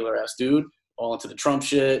been a regular ass dude, all into the Trump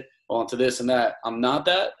shit, all into this and that. I'm not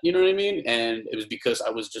that. You know what I mean? And it was because I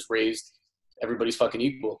was just raised. Everybody's fucking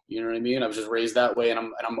equal. You know what I mean? I was just raised that way,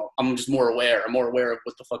 and I'm just more aware. I'm more aware of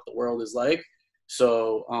what the fuck the world is like.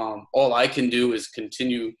 So all I can do is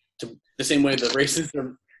continue to the same way the racists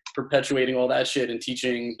are perpetuating all that shit and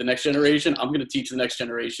teaching the next generation. I'm gonna teach the next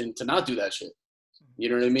generation to not do that shit. You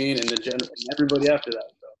know what I mean? And and everybody after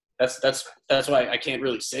that. So that's why I can't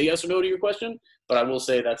really say yes or no to your question, but I will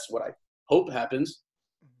say that's what I hope happens.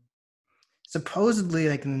 Supposedly,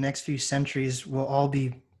 like, in the next few centuries, we'll all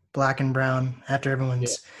be black and brown after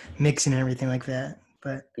everyone's mixing and everything like that.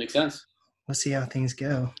 But makes sense. We'll see how things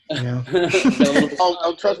go. You know.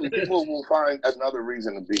 Trust me, people will find another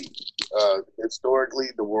reason to be. Historically,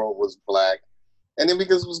 the world was black, and then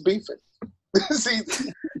because it was beefing. See,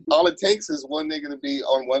 all it takes is one nigga to be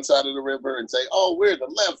on one side of the river and say, "Oh, we're the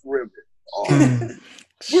left river. Oh,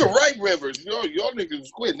 we're right rivers. Y'all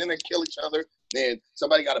niggas quit." And then they kill each other. Then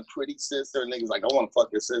somebody got a pretty sister, and niggas like, "I want to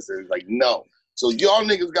fuck your sister." It's like, no. So y'all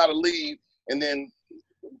niggas got to leave, and then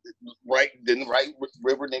right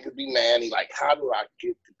river niggas be mad. He like, how do I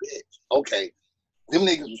get the bitch? Okay, them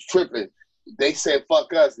niggas was tripping. They said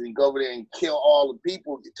fuck us, and you go over there and kill all the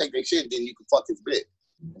people, take their shit, then you can fuck his bitch,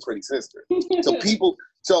 pretty sister.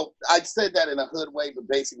 So I said that in a hood way, but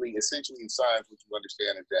basically, essentially in science, what you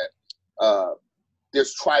understand is that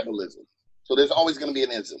there's tribalism. So there's always going to be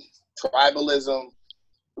an ism. Tribalism,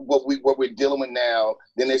 what we're dealing with now.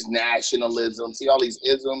 Then there's nationalism. See all these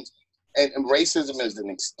isms. And racism is an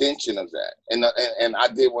extension of that. And I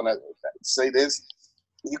did want to say this.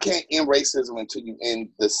 You can't end racism until you end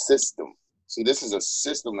the system. See, this is a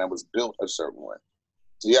system that was built a certain way.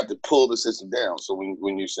 So you have to pull the system down. So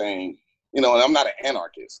when you're saying, you know, and I'm not an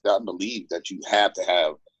anarchist. I believe that you have to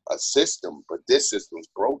have a system, but this system's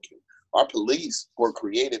broken. Our police were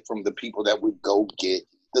created from the people that would go get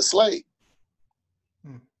the slave.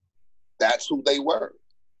 That's who they were.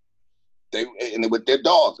 with their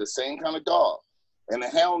dog, the same kind of dog, and a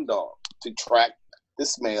hound dog to track the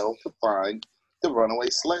smell to find the runaway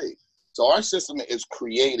slave. So our system is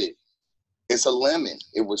created. It's a lemon.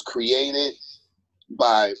 It was created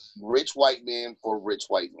by rich white men for rich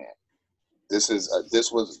white men. This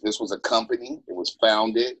was a company. It was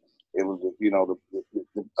founded. It was,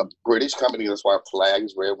 a British company. That's why our flag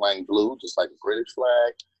is red, white, and blue, just like a British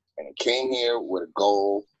flag. And it came here with a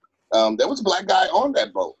goal. There was a black guy on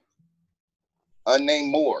that boat,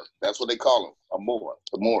 unnamed Moor. That's what they call him, a Moor,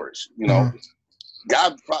 the Moorish.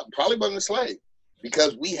 God probably wasn't a slave,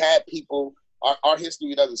 because we had people. Our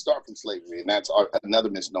history doesn't start from slavery, and that's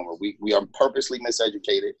another misnomer. We are purposely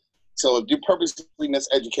miseducated. So if you're purposely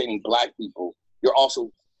miseducating black people, you're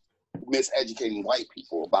also miseducating white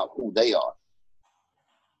people about who they are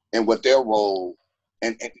and what their role.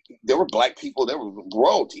 And there were black people. There was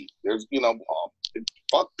royalty. There's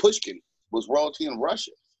Pushkin was royalty in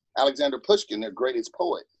Russia. Alexander Pushkin, their greatest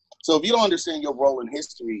poet. So if you don't understand your role in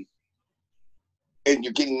history and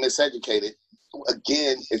you're getting miseducated,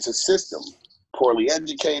 again, it's a system. Poorly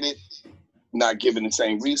educated, not given the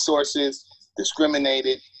same resources,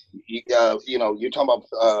 discriminated. You're talking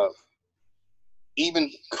about even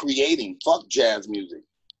creating jazz music.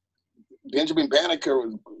 Benjamin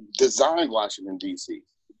Banneker designed Washington, D.C.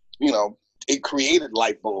 It created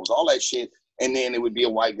light bulbs, all that shit. And then it would be a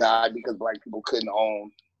white guy because black people couldn't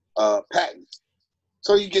own patents.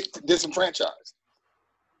 So you get disenfranchised.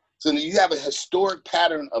 So you have a historic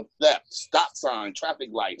pattern of theft, stop sign, traffic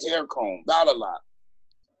light, hair comb,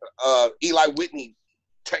 Eli Whitney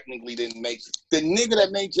technically didn't make it. The nigga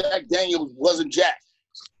that made Jack Daniels wasn't Jack.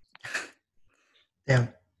 Yeah.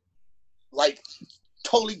 Like,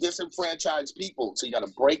 totally disenfranchised people. So you got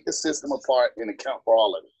to break the system apart and account for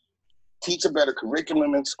all of it. Teach a better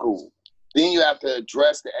curriculum in school. Then you have to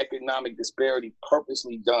address the economic disparity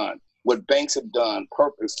purposely done. What banks have done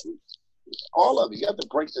purposely. All of it. You have to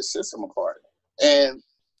break the system apart. And,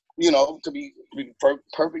 to be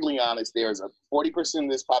perfectly honest, there's a 40% of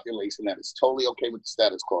this population that is totally okay with the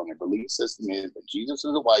status quo. And their belief system is that Jesus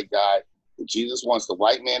is a white guy, that Jesus wants the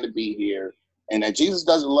white man to be here, and that Jesus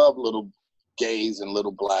doesn't love little gays and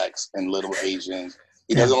little blacks and little Asians.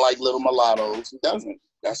 He doesn't like little mulattoes. He doesn't.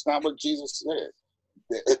 That's not what Jesus said.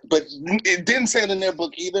 But it didn't say it in their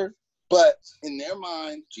book either. But in their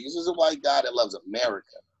mind, Jesus is a white guy that loves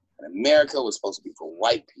America. And America was supposed to be for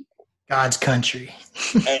white people. God's country.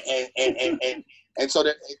 and so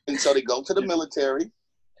they go to the military.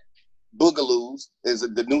 Boogaloos is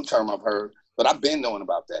the new term I've heard, but I've been knowing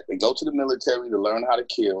about that. They go to the military to learn how to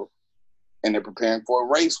kill, and they're preparing for a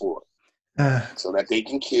race war so that they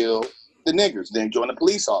can kill the niggers. Then join the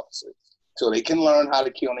police officers so they can learn how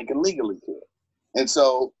to kill and they can legally kill. And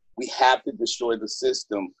so we have to destroy the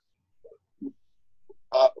system.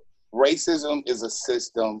 Racism is a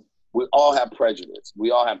system. We all have prejudice.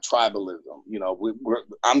 We all have tribalism.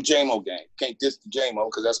 I'm J-Mo gang. Can't diss the J-Mo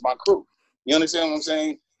because that's my crew. You understand what I'm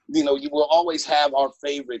saying? You will always have our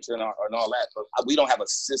favorites and all that, but we don't have a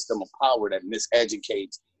system of power that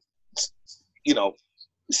miseducates,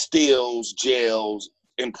 steals, jails,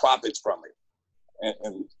 and profits from it.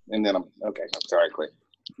 And then I'm sorry, quit.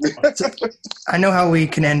 I know how we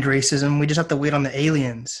can end racism. We just have to wait on the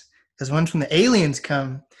aliens. Because once when the aliens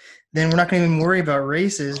come, then we're not going to even worry about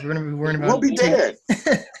races. We're going to be worrying about. We'll be dead.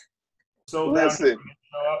 So listen,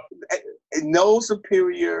 no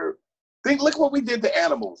superior. Look what we did to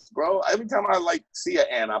animals, bro. Every time I see an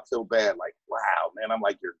ant, I feel bad. Like, wow, man, I'm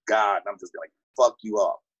like your God, and I'm just gonna fuck you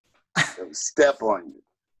up, step on you.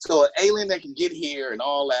 So an alien that can get here and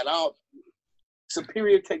all that,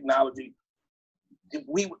 superior technology.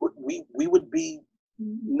 We would be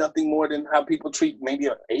nothing more than how people treat maybe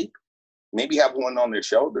an ape. Maybe have one on their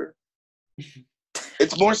shoulder.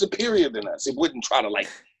 It's more superior than us. It wouldn't try to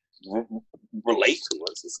relate to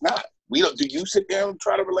us. It's not. We don't. Do you sit down and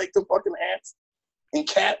try to relate to fucking ants and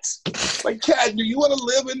cats? Like, cat, do you want to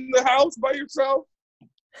live in the house by yourself?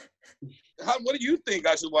 What do you think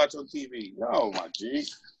I should watch on TV? No, my G.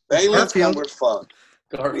 The aliens come, we're fucked.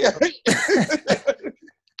 Yeah.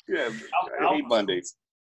 Yeah. I hate Mondays.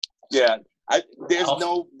 Yeah. There's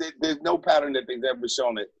no pattern that they've ever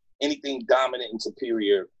shown that anything dominant and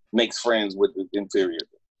superior makes friends with the inferior.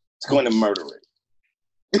 It's going to murder it.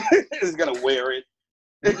 It's going to wear it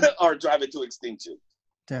or drive it to extinction.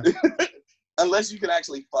 Yeah. Unless you can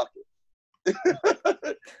actually fuck it.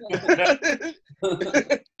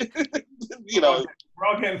 We're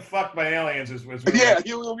all getting fucked by aliens. Yeah,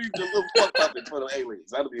 you will be the little fuck puppets for the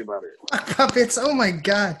aliens. That'll be about it. Fuck puppets. Oh my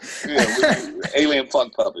God. Yeah, alien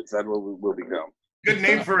fuck puppets. That's what we'll become. Good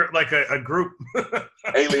name for a group.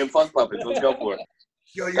 Alien fuck puppets. Let's go for it.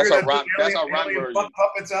 Yo, you That's heard our rock. That's our rock Alien version. Fuck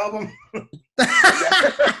Puppets album?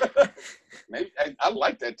 Maybe I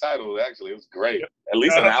like that title. Actually, it was great. At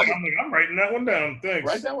least an album. I'm writing that one down. Thanks.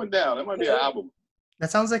 Write that one down. That might be an album.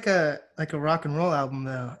 That sounds like a rock and roll album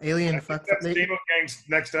though. Alien Fuck. That's J-Mo Gang's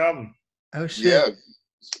next album. Oh shit. Yeah.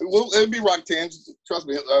 Well, it'll be Rock 10. Trust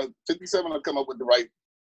me. 57 will come up with the right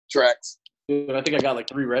tracks. Dude, I think I got like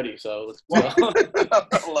 3 ready, so let's I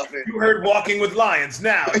love it. You heard Walking with Lions.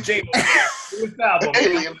 Now, J-Mo Gang's newest album.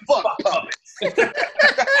 Alien Fuck Puppets.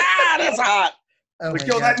 That's hot. Oh Like, my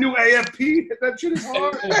yo, God. that new AFP, that shit is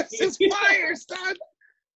hard. That's just fire, son.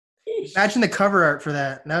 Imagine the cover art for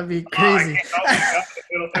that. That'd be Oh, I crazy. can't-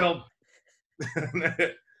 it'll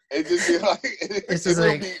It just be like It's just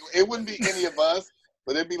like- it wouldn't be any of us,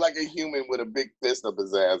 but it'd be like a human with a big fist up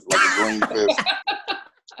his ass, like a green fist.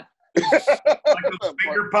 like those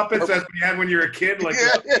finger puppets as we had when you were a kid. Like,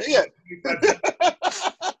 yeah.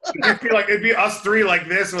 it'd be us 3 like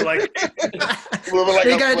this, or like, Like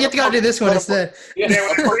you have to do this one instead. yeah,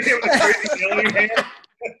 with a crazy alien hand.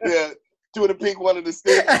 Yeah, two of the pink, one of the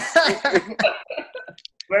stick.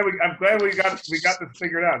 I'm glad we got this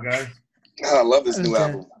figured out, guys. Oh, I love this new Okay.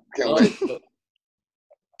 album. Can't wait.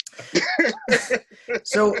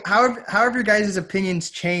 So how have your guys' opinions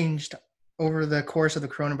changed over the course of the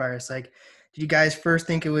coronavirus? Like, did you guys first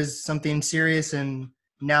think it was something serious and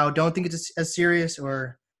now don't think it's as serious,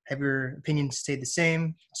 or have your opinions stayed the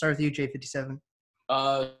same? I'll start with you, J57.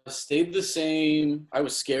 Stayed the same. I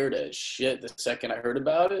was scared as shit the second I heard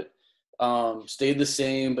about it. Stayed the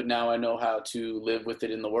same, but now I know how to live with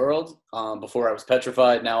it in the world. Before I was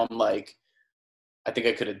petrified. Now I'm like, I think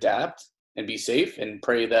I could adapt and be safe and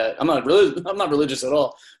pray that I'm not religious at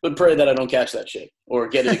all, but pray that I don't catch that shit or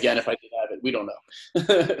get it again if I did have it. We don't know.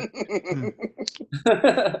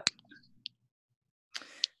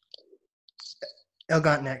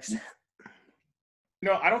 Elgont next.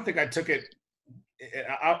 No, I don't think I took it.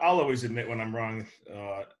 I'll always admit when I'm wrong.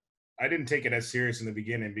 I didn't take it as serious in the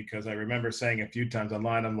beginning because I remember saying a few times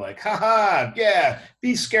online, I'm like, haha, yeah,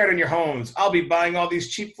 be scared in your homes. I'll be buying all these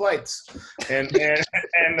cheap flights. And then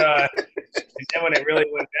when it really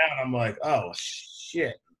went down, I'm like, oh,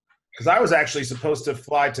 shit. Because I was actually supposed to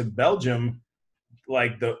fly to Belgium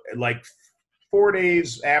like 4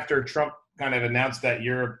 days after Trump kind of announced that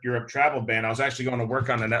Europe travel ban. I was actually going to work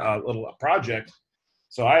on a little project.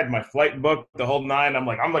 So I had my flight booked, the whole 9. I'm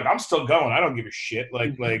like, I'm still going. I don't give a shit.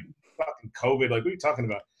 Like fucking COVID. Like, what are you talking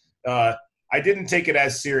about? I didn't take it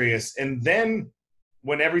as serious. And then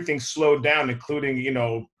when everything slowed down, including,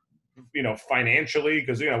 financially,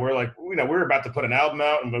 because, we're about to put an album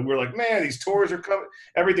out and we're like, man, these tours are coming.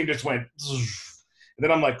 Everything just went. And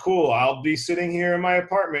then I'm like, cool, I'll be sitting here in my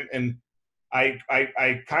apartment. And I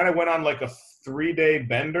kind of went on like a 3-day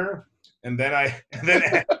bender. And then after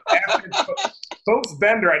post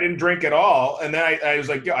bender, I didn't drink at all. And then I was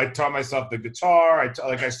like, I taught myself the guitar. I'm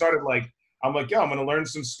like, I'm going to learn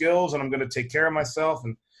some skills and I'm going to take care of myself.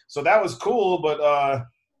 And so that was cool. But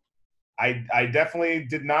I definitely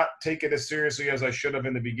did not take it as seriously as I should have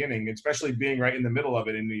in the beginning, especially being right in the middle of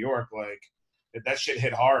it in New York. Like, that shit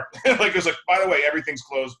hit hard. Like, it was like, by the way, everything's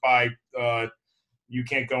closed by, you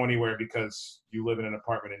can't go anywhere because you live in an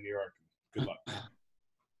apartment in New York. Good luck.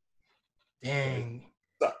 Dang.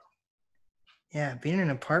 Yeah, being in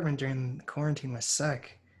an apartment during quarantine must suck.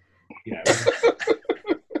 Yeah.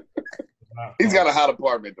 He's got a hot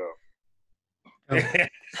apartment though. I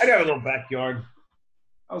do have a little backyard.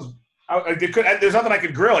 There's nothing I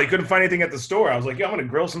could grill. I couldn't find anything at the store. I was like, I'm gonna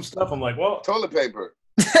grill some stuff. I'm like, well, Toilet paper.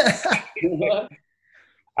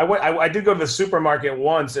 I did go to the supermarket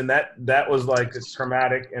once, and that was like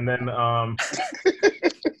traumatic. And then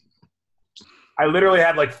I literally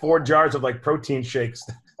had like 4 jars of like protein shakes.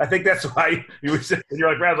 I think that's why you're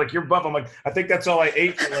like, Brad, like, you're buff. I'm like, I think that's all I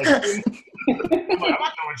ate. For like, I'm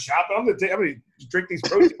not going shopping. I'm gonna drink these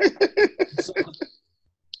protein.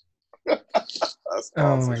 That's Oh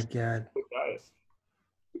awesome. my God.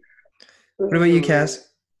 What about you, Cass?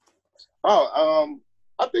 Oh,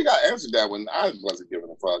 I think I answered that one. I wasn't giving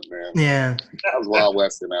a fuck, man. Yeah. I was Wild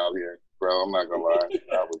Westing out here, bro. I'm not gonna lie.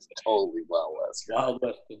 I was totally Wild West. Wild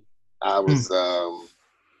West. I was,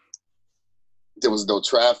 there was no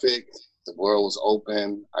traffic. The world was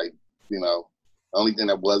open. The only thing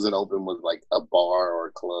that wasn't open was like a bar or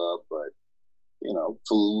a club, but,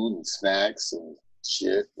 food and snacks and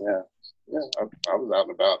shit. Yeah. I was out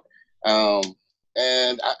and about.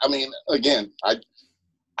 And I mean, again, I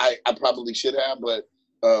probably should have, but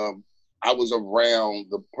I was around,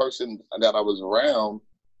 the person that I was around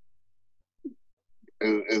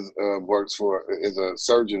is a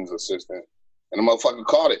surgeon's assistant, and the motherfucker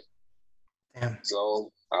caught it. Damn.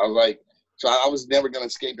 So I was like, So I was never going to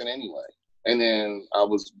escape it anyway. And then I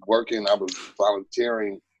was working, I was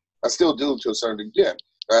volunteering. I still do to a certain extent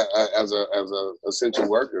as a essential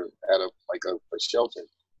worker at a shelter.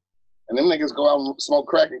 And them niggas go out and smoke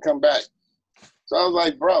crack and come back. So I was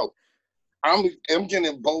like, bro, I'm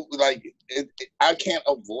getting both. Like, I can't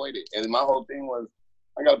avoid it. And my whole thing was,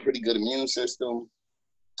 I got a pretty good immune system,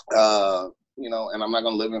 you know, and I'm not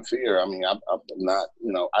gonna live in fear. I mean, I'm not,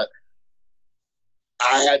 you know,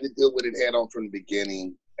 I had to deal with it head on from the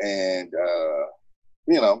beginning, and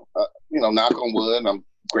you know, knock on wood. I'm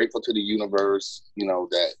grateful to the universe, you know,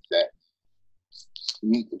 that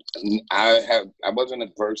I wasn't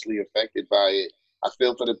adversely affected by it. I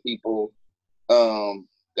feel for the people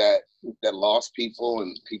that lost people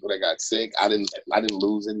and people that got sick. I didn't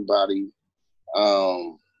lose anybody,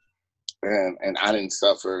 and I didn't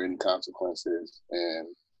suffer any consequences. And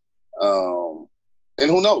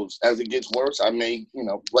who knows? As it gets worse, I may, you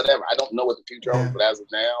know, whatever. I don't know what the future holds, but as of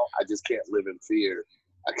now, I just can't live in fear.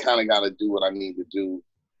 I kind of got to do what I need to do,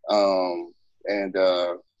 and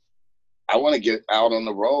I want to get out on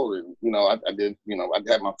the road. And you know, I did. You know, I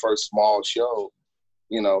had my first small show.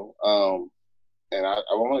 You know, and I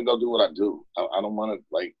want to go do what I do. I don't want to,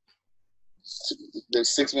 like, there's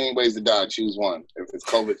 6 million ways to die. Choose one. If it's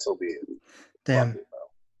COVID, so be it. Damn.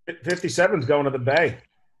 57's going to the Bay.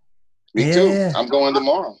 Me too. I'm going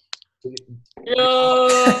tomorrow. Yo!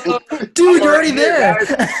 Dude, you're already there.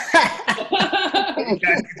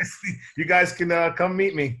 You guys can come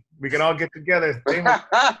meet me. We can all get together.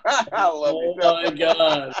 I love Oh it. my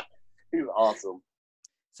God. He's awesome.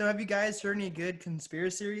 So have you guys heard any good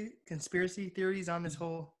conspiracy theories on this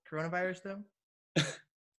whole coronavirus though? I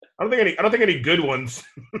don't think any good ones.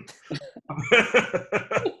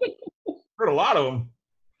 Heard a lot of them.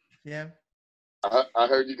 Yeah. I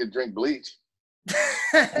heard you could drink bleach.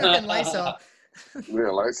 And Lysol. Yeah,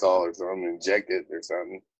 Lysol or something, inject it or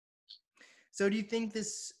something. So do you think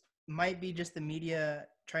this might be just the media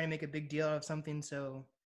trying to make a big deal out of something, so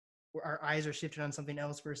our eyes are shifted on something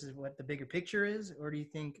else versus what the bigger picture is? Or do you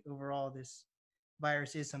think overall this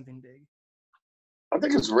virus is something big? I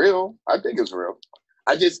think it's real. I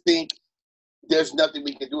just think there's nothing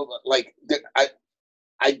we can do about it. Like,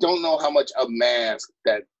 I don't know how much a mask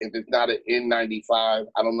that, if it's not an N95,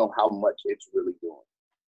 I don't know how much it's really doing.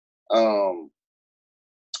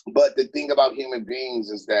 But the thing about human beings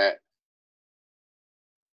is that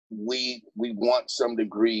we want some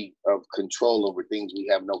degree of control over things we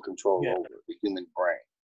have no control over, the human brain.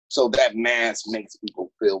 So that mask makes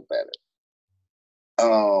people feel better.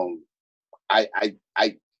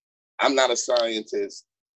 I'm not a scientist.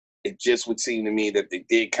 It just would seem to me that they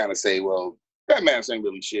did kind of say, well, that mask ain't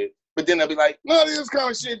really shit. But then they'll be like, no, this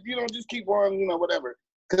kind of shit, you know, just keep on, you know, whatever.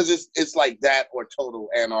 Because it's like that or total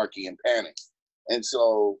anarchy and panic. And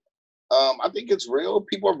so I think it's real.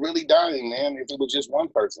 People are really dying, man, if it was just one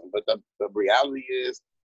person. But the reality is,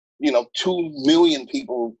 you know, 2 million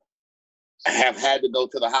people have had to go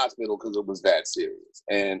to the hospital because it was that serious.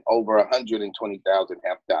 And over 120,000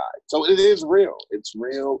 have died. So it is real. It's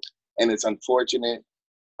real, and it's unfortunate.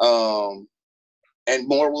 And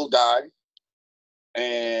more will die.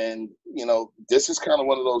 And, you know, this is kind of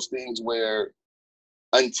one of those things where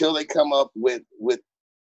until they come up with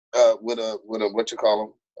a what you call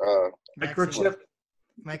them? Microchip.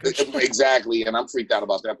 Exactly. And I'm freaked out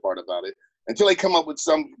about that part about it. Until they come up with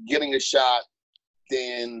getting a shot,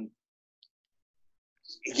 then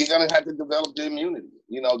you're going to have to develop the immunity.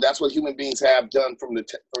 You know, that's what human beings have done from the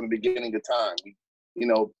beginning of time.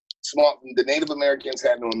 The Native Americans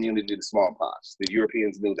had no immunity to smallpox. The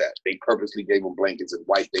Europeans knew that. They purposely gave them blankets and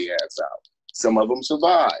wiped their ass out. Some of them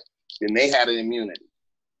survived. Then they had an immunity.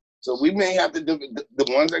 So we may have to do the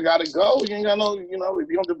ones that got to go. You ain't got no, you know, if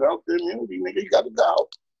you don't develop the immunity, nigga, you got to go.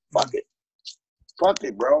 Fuck it. Fuck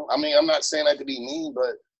it, bro. I mean, I'm not saying that to be mean,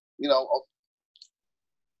 but, you know,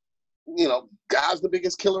 God's the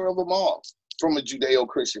biggest killer of them all from a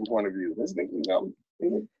Judeo-Christian point of view. This nigga,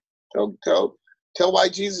 you know, tell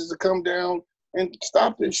white Jesus to come down and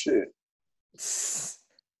stop this shit.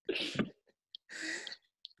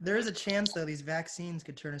 There is a chance, though, these vaccines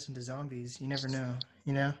could turn us into zombies. You never know,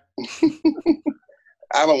 you know?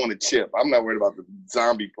 I don't want to chip. I'm not worried about the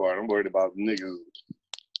zombie part. I'm worried about niggas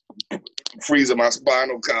freezing my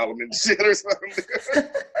spinal column and shit or something.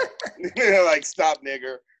 Like, stop,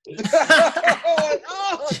 nigger.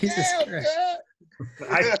 Oh, Jesus damn, Christ.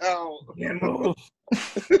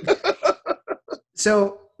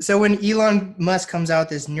 So when Elon Musk comes out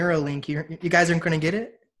this Neuralink, you guys aren't going to get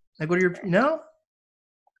it? Like, what are your, you know?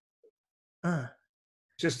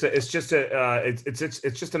 It's just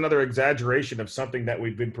another exaggeration of something that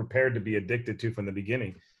we've been prepared to be addicted to from the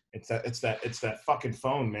beginning. It's that fucking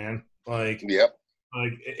phone, man. Like, Yep.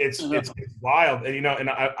 like it's wild. And, and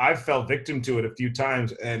I've fell victim to it a few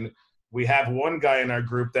times. And we have one guy in our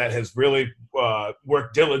group that has really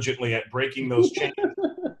worked diligently at breaking those chains.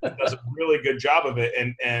 Does a really good job of it,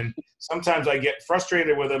 and sometimes I get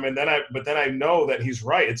frustrated with him, but then I know that he's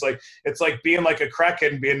right. It's like being like a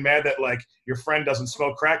crackhead and being mad that like your friend doesn't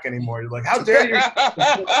smoke crack anymore. You're like, how dare you?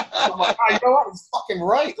 I'm like, oh, you know what? He's fucking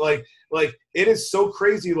right. Like it is so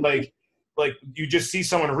crazy. Like you just see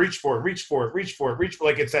someone reach for it.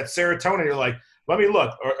 Like it's that serotonin. You're like, let me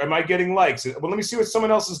look. Or am I getting likes? Well, let me see what someone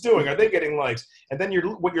else is doing. Are they getting likes? And then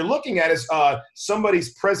what you're looking at is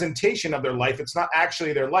somebody's presentation of their life. It's not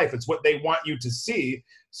actually their life. It's what they want you to see.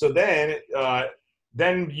 So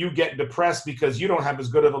then you get depressed because you don't have as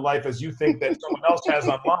good of a life as you think that someone else has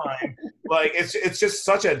online. Like it's just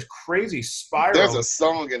such a crazy spiral. There's a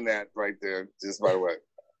song in that right there, just by the way.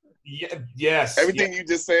 Yeah, yes. Everything you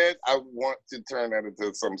just said, I want to turn that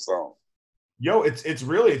into some song. Yo, it's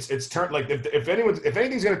turned like if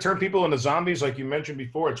anything's gonna turn people into zombies, like you mentioned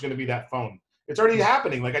before, it's gonna be that phone. It's already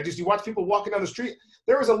happening. Like you watch people walking down the street.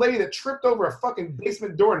 There was a lady that tripped over a fucking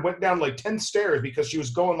basement door and went down like 10 stairs because she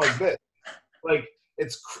was going like this. Like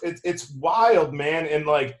it's wild, man. And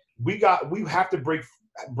like we have to break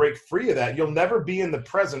free of that. You'll never be in the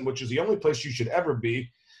present, which is the only place you should ever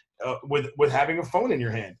be, with having a phone in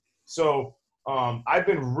your hand. So. I've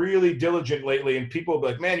been really diligent lately, and people will be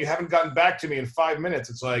like, man, you haven't gotten back to me in 5 minutes.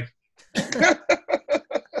 It's like, I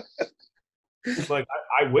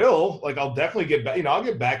will. Like, I'll definitely get back. I'll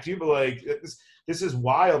get back to you, but like, this is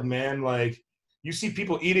wild, man. Like, you see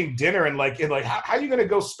people eating dinner, and how are you gonna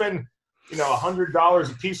go spend,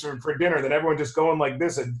 $100 a piece for dinner? Then everyone just going like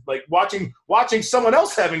this and like watching someone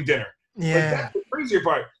else having dinner. Yeah, like, that's the crazier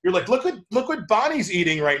part. You're like, look what Bonnie's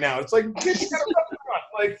eating right now. It's like, kid, you got a restaurant.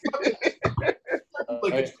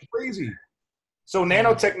 Like it's crazy. So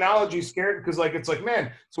nanotechnology is scared because it's like,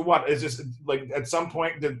 man, so what is this like at some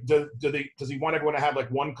point does he want everyone to have like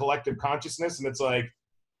one collective consciousness? And it's like,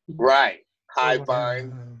 right, high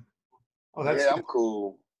five. Oh, that's I'm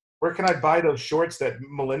cool. Where can I buy those shorts that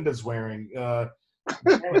Melinda's wearing?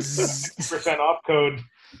 50% off code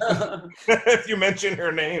if you mention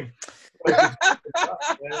her name.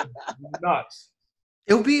 Nuts.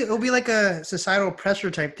 It'll be like a societal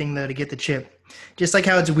pressure type thing though to get the chip. Just like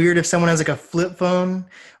how it's weird if someone has like a flip phone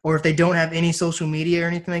or if they don't have any social media or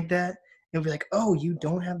anything like that. It'll be like, oh, you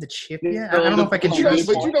don't have the chip yet? I don't know if I can trust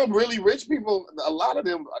you. But really rich people, a lot of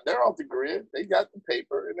them, they're off the grid. They got the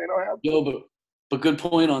paper and they don't have. Yo, but good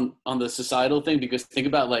point on the societal thing, because think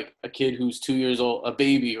about like a kid who's 2 years old, a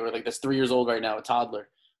baby, or like that's 3 years old right now, a toddler,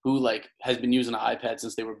 who like has been using an iPad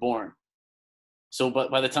since they were born. So,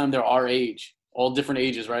 but by the time they're our age, all different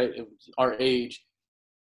ages, right? Our age.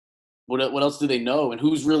 What else do they know? And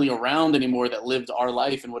who's really around anymore that lived our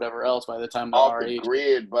life and whatever else by the time they're our age? Off the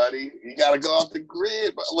grid, buddy. You got to go off the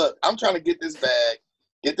grid. But look, I'm trying to get this bag,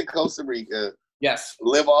 get to Costa Rica. Yes.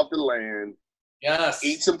 Live off the land. Yes.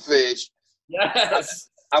 Eat some fish. Yes.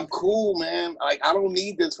 I'm cool, man. Like, I don't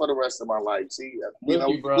need this for the rest of my life. See,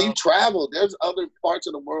 we've traveled. There's other parts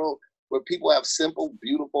of the world where people have simple,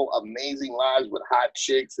 beautiful, amazing lives with hot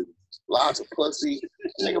chicks and lots of pussy.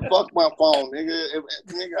 Nigga, fuck my phone, nigga.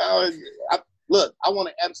 Look, I want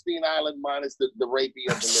an Epstein Island minus the rapey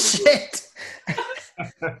of the little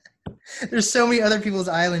girl. Shit. There's so many other people's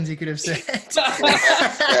islands you could have said. That's the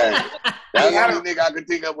only nigga I could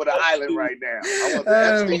think of with an island right now. I want the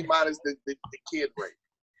Epstein minus the kid rape.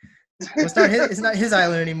 Well, it's not his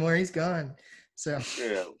island anymore. He's gone. So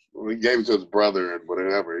yeah, we gave it to his brother and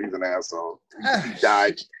whatever. He's an asshole. He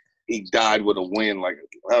died. He died with a win. Like,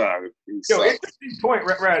 interesting point,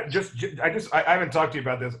 Rad. I haven't talked to you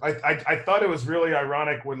about this. I thought it was really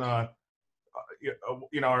ironic when our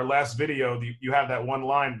last video, you have that one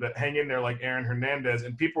line that hang in there like Aaron Hernandez,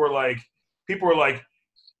 and people were like,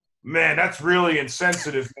 man, that's really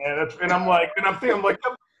insensitive, man. I'm like.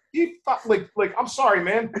 He I'm sorry,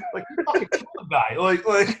 man. Like, you fucking killed the guy. Like,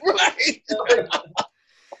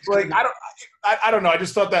 I don't know. I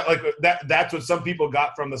just thought that that's what some people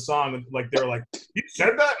got from the song. Like, they're like, you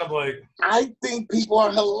said that? And I'm like, I think people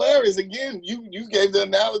are hilarious. Again, you gave the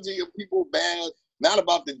analogy of people bad, not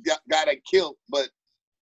about the guy that killed, but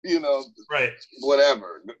right,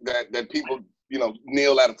 whatever that people.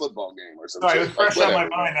 Kneel at a football game or something. Sorry, it was fresh on my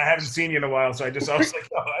mind. I haven't seen you in a while, so I was like,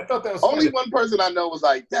 oh, I thought that was only one person I know was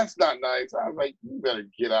like, that's not nice. I was like, you better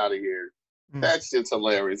get out of here. That's just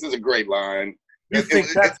hilarious. This is a great line. You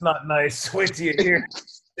think that's not nice? Wait till you hear.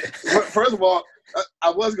 First of all,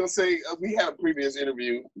 I was gonna say we had a previous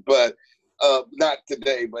interview, but not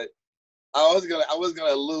today. But I was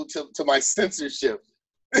gonna allude to my censorship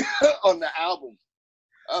on the album.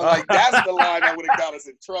 I was like, that's the line that would have got us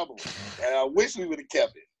in trouble. And I wish we would have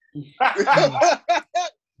kept it.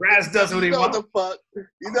 Raz does what he wants. What the fuck?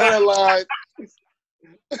 You know that line?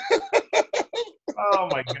 Oh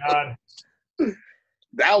my God.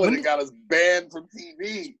 That would have got us banned from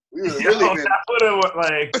TV. We would have really been. That would have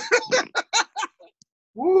like.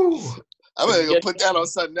 Woo. I'm gonna go put that on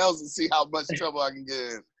something else and see how much trouble I can get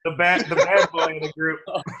in. The bad boy in the group.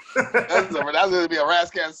 That's gonna be a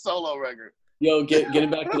Razzcast solo record. Yo, getting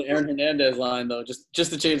back to the Aaron Hernandez line though,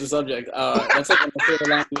 just to change the subject. That's like my favorite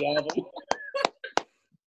line of the album.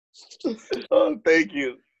 Oh, thank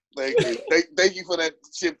you. Thank you for that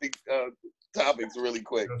shifting topics really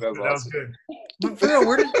quick. That was good. But for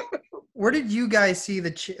real, where did you guys see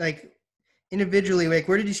like individually, like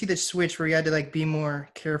where did you see the switch where you had to like be more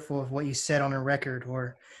careful of what you said on a record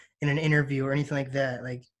or in an interview or anything like that?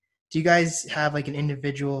 Like, do you guys have like an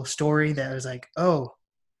individual story that was like, oh,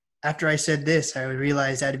 after I said this, I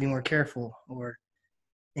realized I had to be more careful or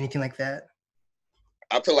anything like that?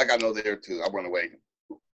 I feel like I know there too. I went away.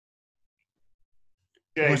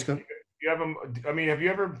 Jay, you have I mean, have you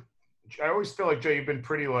ever? I always feel like, Jay, you've been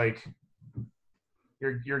pretty like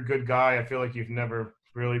you're a good guy. I feel like you've never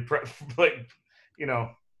really like, you know.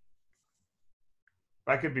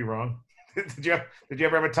 I could be wrong. Did you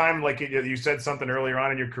ever have a time like you said something earlier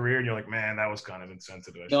on in your career and you're like, man, that was kind of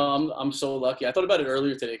insensitive? No, I'm so lucky. I thought about it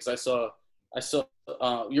earlier today because I saw.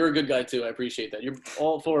 You're a good guy too. I appreciate that. You're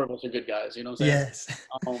all four of us are good guys. You know what I'm saying? Yes.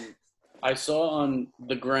 I saw on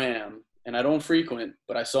the gram, and I don't frequent,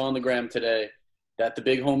 but I saw on the gram today that the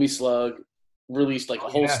big homie Slug released like a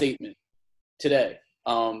whole statement today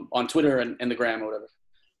on Twitter and the gram or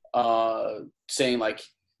whatever, saying like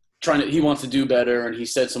he wants to do better, and he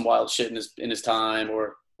said some wild shit in his time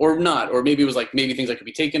or not, or maybe it was like maybe things that could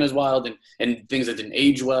be taken as wild and things that didn't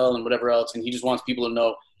age well and whatever else, and he just wants people to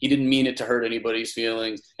know he didn't mean it to hurt anybody's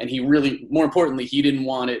feelings, and he really, more importantly, he didn't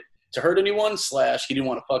want it to hurt anyone / he didn't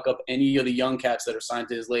want to fuck up any of the young cats that are signed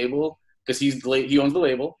to his label because he owns the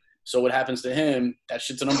label. So what happens to him, that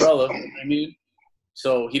shit's an umbrella. You know what I mean?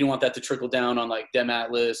 So he didn't want that to trickle down on like Dem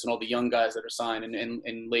Atlas and all the young guys that are signed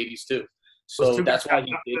and ladies too. So that's why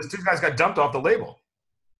those two guys got dumped off the label.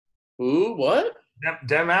 Who? What?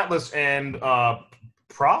 Dem Atlas and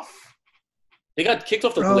Prof. They got kicked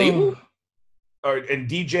off the label? And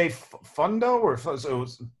DJ Fundo so it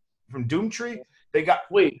was from Doomtree. They got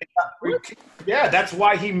yeah. That's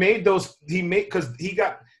why he made those. Because he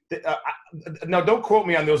got. Now, don't quote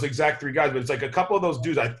me on those exact three guys, but it's like a couple of those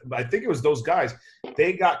dudes. I think it was those guys.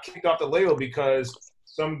 They got kicked off the label because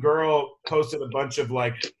some girl posted a bunch of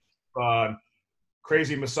like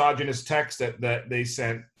crazy misogynist texts that they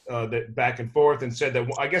sent that back and forth and said that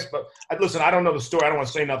I guess. But listen, I don't know the story. I don't want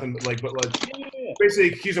to say nothing like, but like basically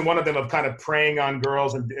accusing one of them of kind of preying on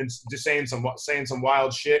girls and just saying some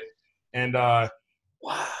wild shit and.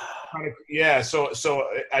 Wow. Yeah, so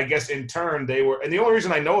I guess in turn they were, and the only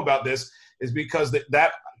reason I know about this is because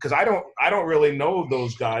because I don't really know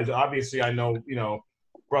those guys. Obviously, I know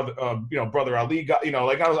brother Ali,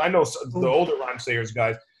 like I know the older Rhymesayers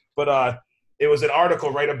guys, but it was an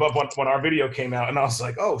article right above when our video came out, and I was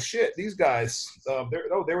like, oh shit, these guys,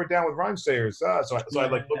 they were down with Rhymesayers. So I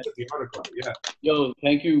like looked at the article. Yeah. Yo,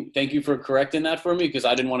 thank you for correcting that for me because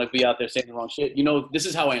I didn't want to be out there saying the wrong shit. You know, this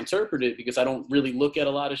is how I interpret it because I don't really look at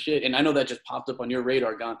a lot of shit, and I know that just popped up on your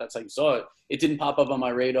radar, Gaunt. That's how you saw it. It didn't pop up on my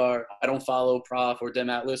radar. I don't follow Prof or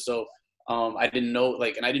Dem Atlas, so I didn't know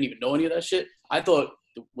and I didn't even know any of that shit. I thought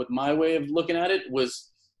with my way of looking at it was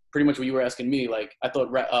pretty much what you were asking me. Like, I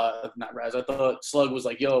thought, not Raz, I thought Slug was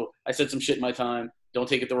like, yo, I said some shit in my time. Don't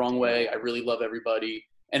take it the wrong way. I really love everybody.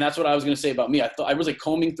 And that's what I was going to say about me. I was like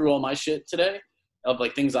combing through all my shit today of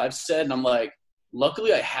like things I've said. And I'm like,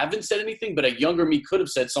 luckily I haven't said anything, but a younger me could have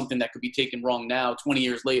said something that could be taken wrong now, 20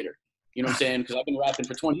 years later. You know what I'm saying? Because I've been rapping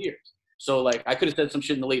for 20 years. So like I could have said some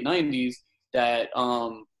shit in the late 90s that,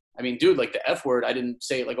 I mean, dude, like the F word, I didn't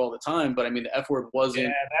say it like all the time, but I mean, the F word wasn't.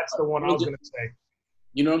 Yeah, that's the one I was going to say.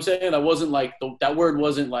 You know what I'm saying? That wasn't like that word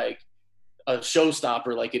wasn't like a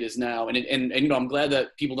showstopper like it is now. And you know, I'm glad that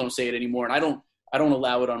people don't say it anymore. And I don't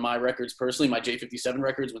allow it on my records personally. My J57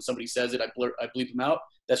 records, when somebody says it, I bleep them out.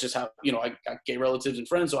 That's just how, you know, I got gay relatives and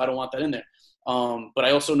friends, so I don't want that in there. But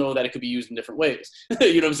I also know that it could be used in different ways.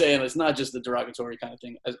 You know what I'm saying? It's not just the derogatory kind of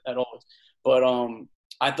thing at all. But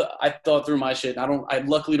I thought through my shit. And I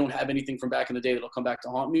luckily don't have anything from back in the day that'll come back to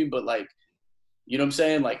haunt me. But like, you know what I'm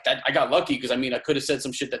saying? Like that, I got lucky because I mean I could have said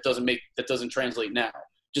some shit that doesn't translate now.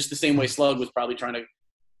 Just the same way Slug was probably trying to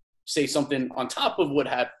say something on top of what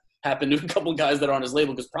happened to a couple guys that are on his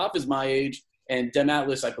label. Because Prof is my age and Dem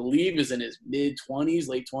Atlas, I believe, is in his mid-20s,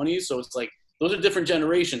 late 20s. So it's like Those are different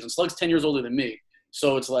generations, and Slug's 10 years older than me.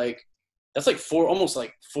 So it's like, that's like almost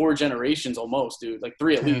like 4 generations almost, dude. Like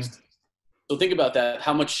 3 at least. So think about that.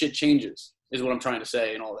 How much shit changes is what I'm trying to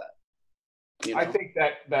say and all that. You know? I think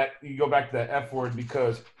that you go back to that F word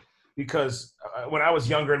because when I was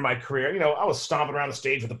younger in my career, I was stomping around the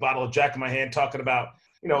stage with a bottle of Jack in my hand, talking about,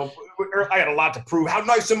 I got a lot to prove. How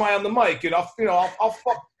nice am I on the mic? And I'll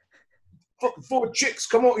fuck 4 chicks.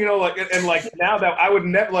 Come on, now that I would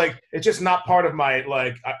never it's just not part of my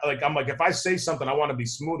I'm like, if I say something, I want to be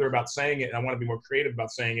smoother about saying it, and I want to be more creative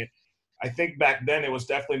about saying it. I think back then it was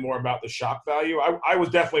definitely more about the shock value. I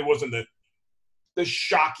wasn't the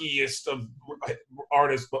shockiest of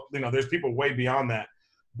artists, but there's people way beyond that.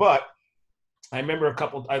 But I remember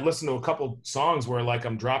I listened to a couple songs where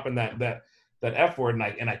I'm dropping that F word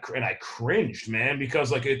and I cringed, man,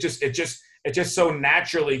 because it just so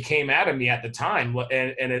naturally came out of me at the time,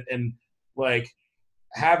 and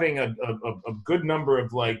having a good number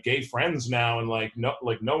of like gay friends now, and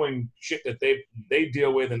knowing shit that they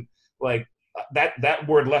deal with, and that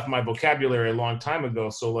word left my vocabulary a long time ago.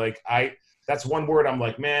 So that's one word I'm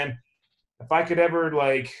like, man, if I could ever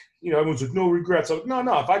everyone's like, no regrets. I'm like,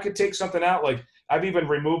 no, if I could take something out, I've even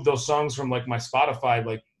removed those songs from my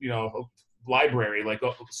Spotify library,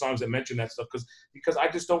 songs that mention that stuff, because I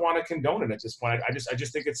just don't want to condone it at this point. I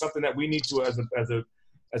just think it's something that we need to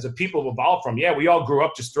as a people evolve from. Yeah, we all grew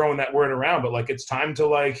up just throwing that word around, but it's time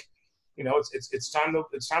to it's time to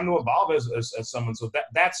evolve as someone. So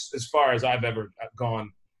that's as far as I've ever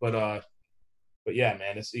gone. But yeah,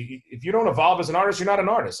 man, if you don't evolve as an artist, you're not an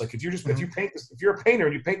artist. If you're a painter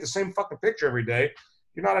and you paint the same fucking picture every day,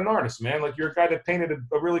 you're not an artist, man. You're a guy that painted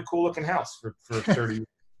a really cool looking house for 30 years.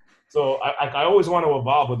 So I always want to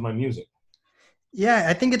evolve with my music. Yeah,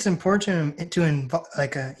 I think it's important to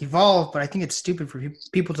evolve, but I think it's stupid for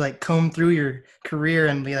people to comb through your career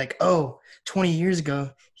and be like, oh, 20 years ago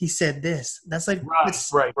he said this. That's right.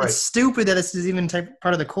 It's stupid that it's even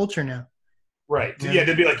part of the culture now. Right. Yeah,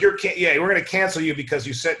 they'd be like, we're going to cancel you because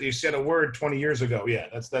you said a word 20 years ago. Yeah,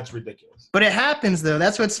 that's ridiculous. But it happens though.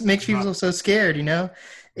 That's what makes people so scared,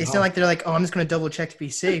 It's not like they're like, oh, I'm just going to double check to be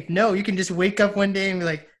safe. No, you can just wake up one day and be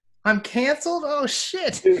like, I'm canceled? Oh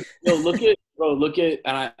shit. Dude, look at,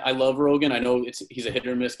 and I love Rogan. I know he's a hit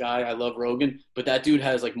or miss guy. I love Rogan, but that dude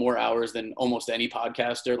has more hours than almost any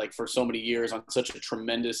podcaster, for so many years on such a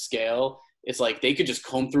tremendous scale. It's they could just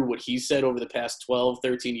comb through what he said over the past 12,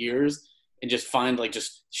 13 years and just find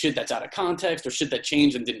just shit that's out of context or shit that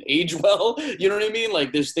changed and didn't age well. You know what I mean?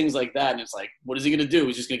 There's things like that. And it's what is he going to do?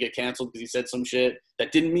 He's just going to get canceled because he said some shit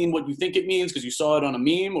that didn't mean what you think it means because you saw it on a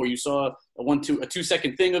meme or you saw a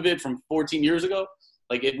 2-second thing of it from 14 years ago.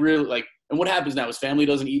 It really and what happens now? His family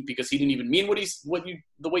doesn't eat because he didn't even mean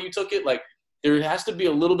the way you took it. There has to be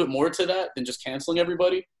a little bit more to that than just canceling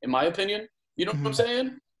everybody, in my opinion. You know what I'm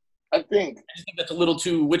saying? I just think that's a little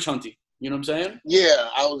too witch hunty. You know what I'm saying? Yeah,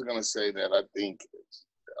 I was gonna say that. I think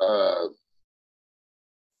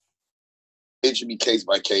it should be case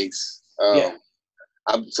by case.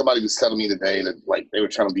 Somebody was telling me today that they were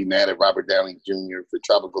trying to be mad at Robert Downey Jr. for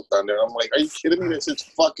Tropical Thunder. I'm like, are you kidding me? This is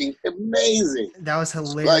fucking amazing. That was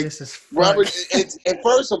hilarious as fuck. Robert, and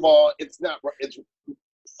first of all,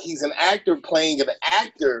 he's an actor playing an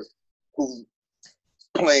actor who's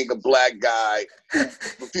playing a black guy who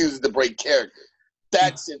refuses to break character.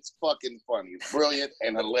 That shit's fucking funny. It's brilliant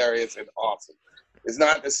and hilarious and awesome. It's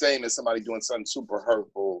not the same as somebody doing something super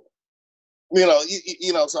hurtful.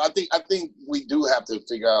 So I think we do have to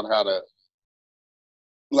figure out how to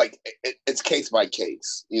it's case by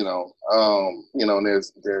case, and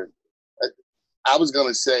I was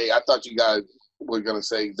gonna say, I thought you guys were gonna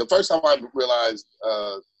say the first time I realized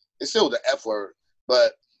it's still the F word,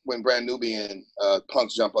 but when Brand Nubian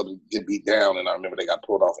punks jump up and get beat down, and I remember they got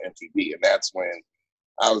pulled off MTV, and that's when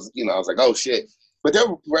I was like, oh shit. But their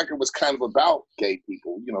record was kind of about gay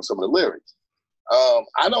people, some of the lyrics.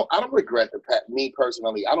 I don't regret me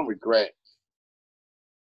personally, I don't regret.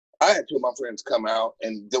 I had 2 of my friends come out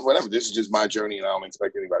and whatever, this is just my journey and I don't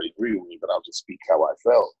expect anybody to agree with me, but I'll just speak how I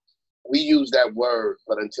felt. We used that word,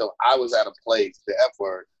 but until I was at a place, the F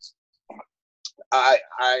word, I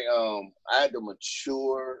had to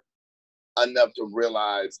mature enough to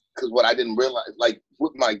realize, because what I didn't realize,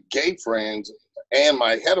 with my gay friends and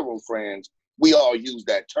my hetero friends, we all use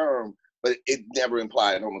that term, but it never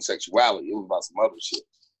implied homosexuality. It was about some other shit.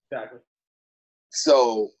 Exactly.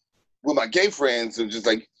 So with my gay friends, it was just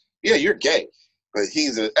like, yeah, you're gay, but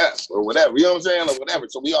he's an F or whatever. You know what I'm saying? Or whatever.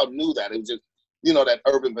 So we all knew that. It was just, that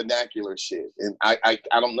urban vernacular shit. And I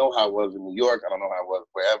don't know how it was in New York. I don't know how it was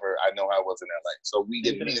wherever. I know how it was in LA. So we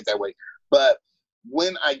didn't mean it that way. But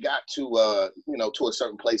when I got to to a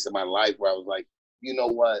certain place in my life where I was like, you know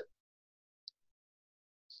what?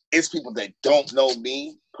 It's people that don't know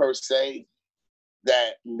me per se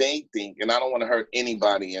that may think, and I don't want to hurt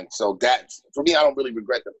anybody. And so that's, for me, I don't really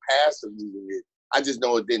regret the past of using it. I just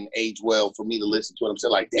know it didn't age well for me to listen to it. I'm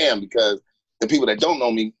still like, damn, because the people that don't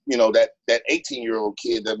know me, that 18-year-old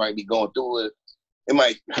kid that might be going through it, it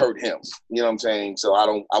might hurt him. You know what I'm saying? So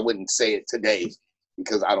I wouldn't say it today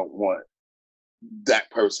because I don't want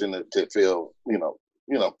that person to feel,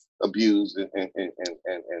 abused and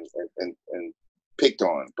picked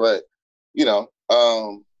on. But,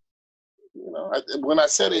 when I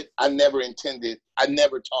said it, I never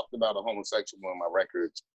talked about a homosexual in my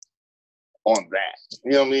records on that.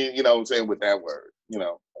 You know what I mean? You know what I'm saying, with that word.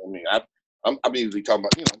 I'm usually talking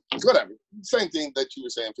about, whatever. Same thing that you were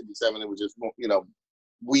saying, 57. It was just,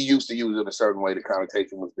 we used to use it a certain way. The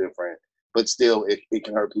connotation was different, but still, it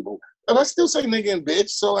can hurt people. But I still say nigga and bitch.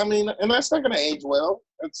 So, and that's not going to age well.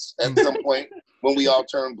 It's at some point when we all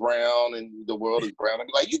turn brown and the world is brown. I'll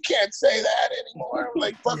be like, you can't say that anymore. I'm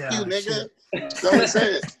like, fuck you, nigga. Don't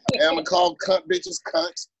say it. And I'm going to call cunt bitches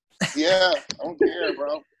cunts. Yeah, I don't care,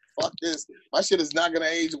 bro. Fuck this. My shit is not going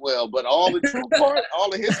to age well, but all the true part, all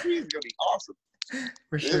the history is going to be awesome.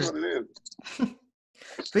 For sure. It is what it is.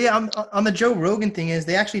 But yeah, on the Joe Rogan thing is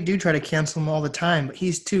they actually do try to cancel him all the time, but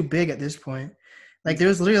he's too big at this point. Like there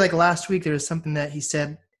was literally like last week, there was something that he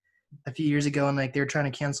said a few years ago, and like they were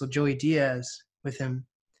trying to cancel Joey Diaz with him.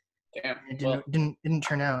 Damn. It didn't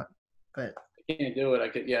turn out, but I can't do it. I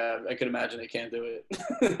could imagine they can't do it.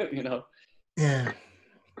 Yeah.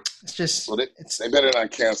 It's just they better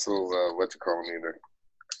not cancel what you call him either.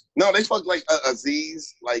 No, they fucked like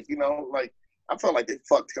Aziz, like I felt like they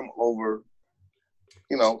fucked him over.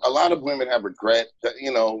 A lot of women have regret that,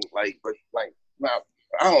 but now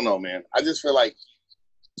I don't know, man. I just feel like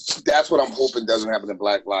that's what I'm hoping doesn't happen in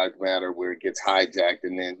Black Lives Matter, where it gets hijacked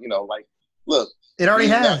and then, look. It already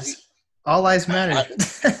has. All lives matter.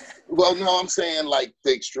 Well, no, I'm saying like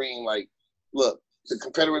the extreme, look, the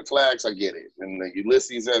Confederate flags, I get it. And the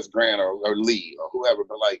Ulysses S. Grant or Lee or whoever,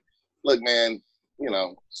 but look, man,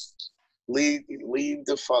 leave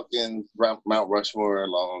the fucking Mount Rushmore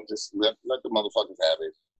alone. Just let the motherfuckers have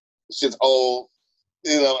it. It's just old,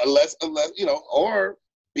 unless or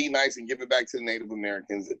be nice and give it back to the Native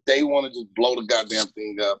Americans. If they want to just blow the goddamn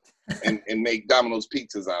thing up and make Domino's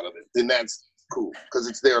pizzas out of it, then that's cool because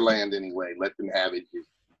it's their land anyway. Let them have it.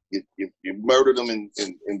 You murdered them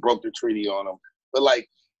and broke the treaty on them. But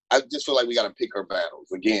I just feel like we got to pick our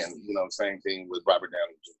battles again. Same thing with Robert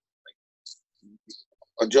Downey Jr.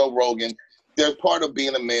 Or Joe Rogan. They're part of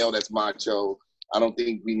being a male that's macho. I don't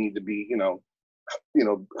think we need to be,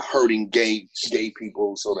 hurting gay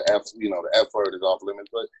people. So the F word is off limits.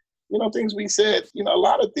 But things we said, a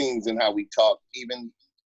lot of things in how we talk, even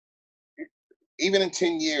in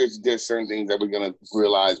 10 years, there's certain things that we're gonna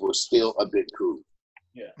realize we're still a bit crude.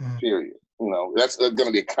 Yeah. Period. That's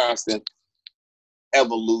gonna be a constant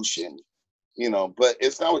evolution. But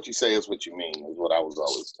it's not what you say, it's what you mean, is what I was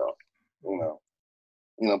always taught.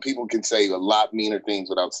 People can say a lot meaner things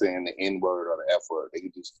without saying the N word or the F word. They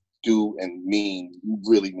can just do and mean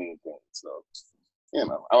really mean things. So,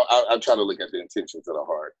 I try to look at the intentions of the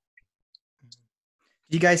heart.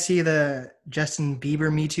 Did you guys see the Justin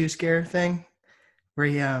Bieber Me Too scare thing? Where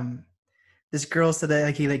he, this girl said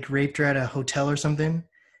that he raped her at a hotel or something.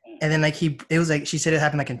 And then she said it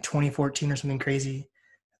happened in 2014 or something crazy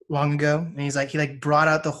long ago. And he's he brought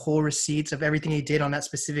out the whole receipts of everything he did on that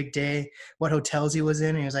specific day, what hotels he was in.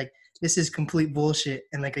 And he was like, this is complete bullshit.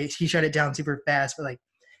 And he shut it down super fast, but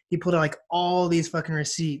he pulled out all these fucking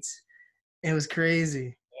receipts. It was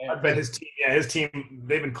crazy. I bet his team,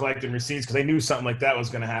 they've been collecting receipts because they knew something like that was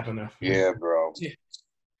going to happen there. Yeah, bro.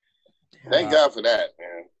 Thank God for that,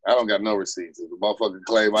 man. I don't got no receipts. If the motherfucker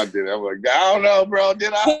claim I did it, I'm like, I don't know, bro.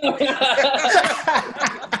 Did I?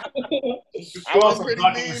 I was pretty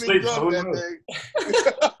mean and drunk that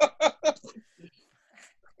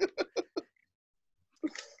day.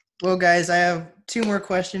 Well, guys, I have 2 more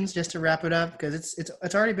questions just to wrap it up because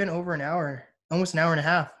it's already been over an hour, almost an hour and a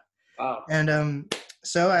half. Wow. And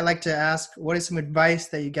so I like to ask, what is some advice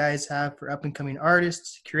that you guys have for up and coming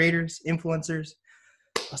artists, creators, influencers?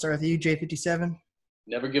 I'll start with you, J57.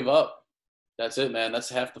 Never give up. That's it, man. That's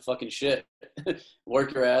half the fucking shit.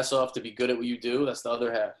 Work your ass off to be good at what you do. That's the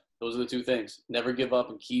other half. Those are the 2 things. Never give up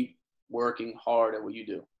and keep working hard at what you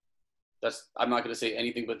do. I'm not going to say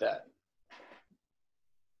anything but that.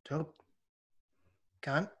 Dope.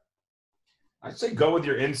 Con? I'd say go with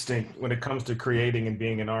your instinct when it comes to creating and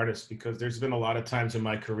being an artist, because there's been a lot of times in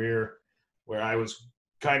my career where I was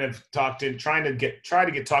kind of try to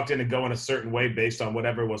get talked in and go in a certain way based on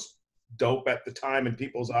whatever was dope at the time in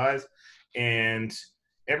people's eyes. And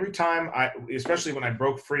every time especially when I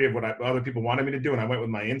broke free of what other people wanted me to do and I went with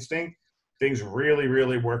my instinct, things really,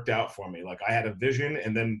 really worked out for me. Like I had a vision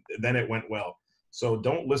and then it went well. So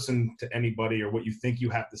don't listen to anybody or what you think you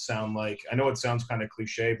have to sound like. I know it sounds kind of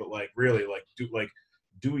cliche, but like really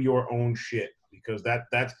do your own shit, because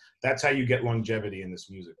that's how you get longevity in this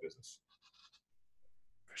music business.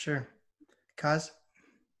 For sure. Kaz?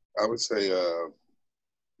 I would say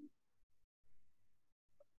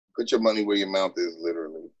put your money where your mouth is,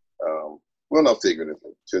 literally. Well, no,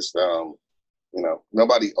 figuratively. Just,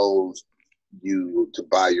 nobody owes you to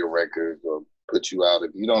buy your records or put you out.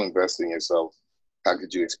 If you don't invest in yourself, how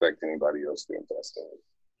could you expect anybody else to invest in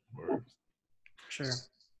it? For sure.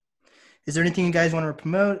 Is there anything you guys want to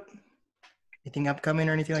promote? Anything upcoming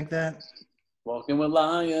or anything like that? Walking with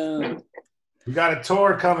Lion. We got a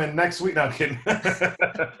tour coming next week. No, I'm kidding. Yeah,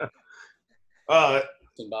 man.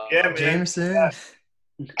 Jameson. Yeah.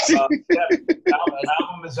 The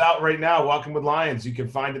album is out right now. Walking with Lions. You can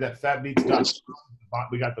find it at fatbeats.com.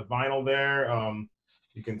 We got the vinyl there.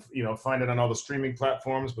 You can find it on all the streaming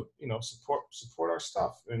platforms. But support our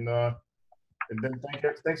stuff, and then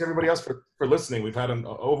thanks everybody else for listening. We've had an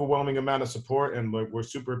overwhelming amount of support, and we're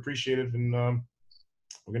super appreciative, and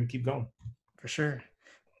we're gonna keep going. For sure.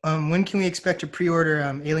 When can we expect to pre-order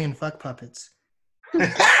Alien Fuck Puppets?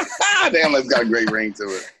 Damn, that's got a great ring to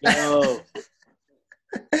it.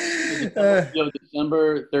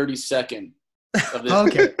 December 32nd. Of this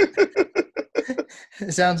Okay.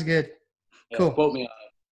 Sounds good. Yeah, cool. Quote me on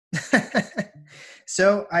it.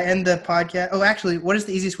 So I end the podcast. Oh, actually, what is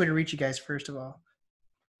the easiest way to reach you guys, first of all?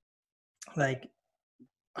 Like,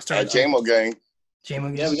 I'll start with JMO Gang.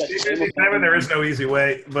 JMO Gang. Yeah, we got JMO Gang. There is no easy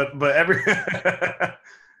way, but every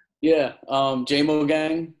Yeah, JMO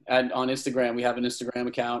Gang on Instagram. We have an Instagram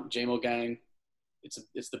account, JMO Gang.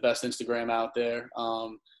 It's the best Instagram out there.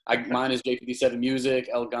 Mine is J57 Music.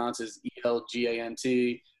 Elgant is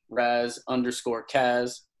ELGANT.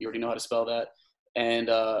 Raz_Kaz. You already know how to spell that. And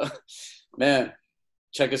man,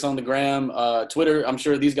 check us on the gram, Twitter. I'm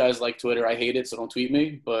sure these guys like Twitter. I hate it, so don't tweet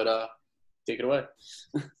me. But take it away.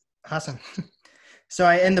 Awesome. So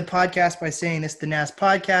I end the podcast by saying it's the NAS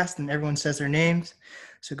podcast, and everyone says their names.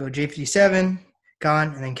 So go J57,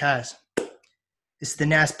 Gon, and then Kaz. This is the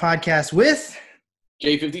NAS podcast with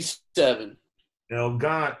J57.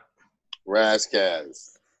 Elgant. Raz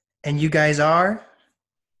Kaz. And you guys are?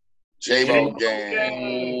 JMO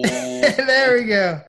Gang. There we go.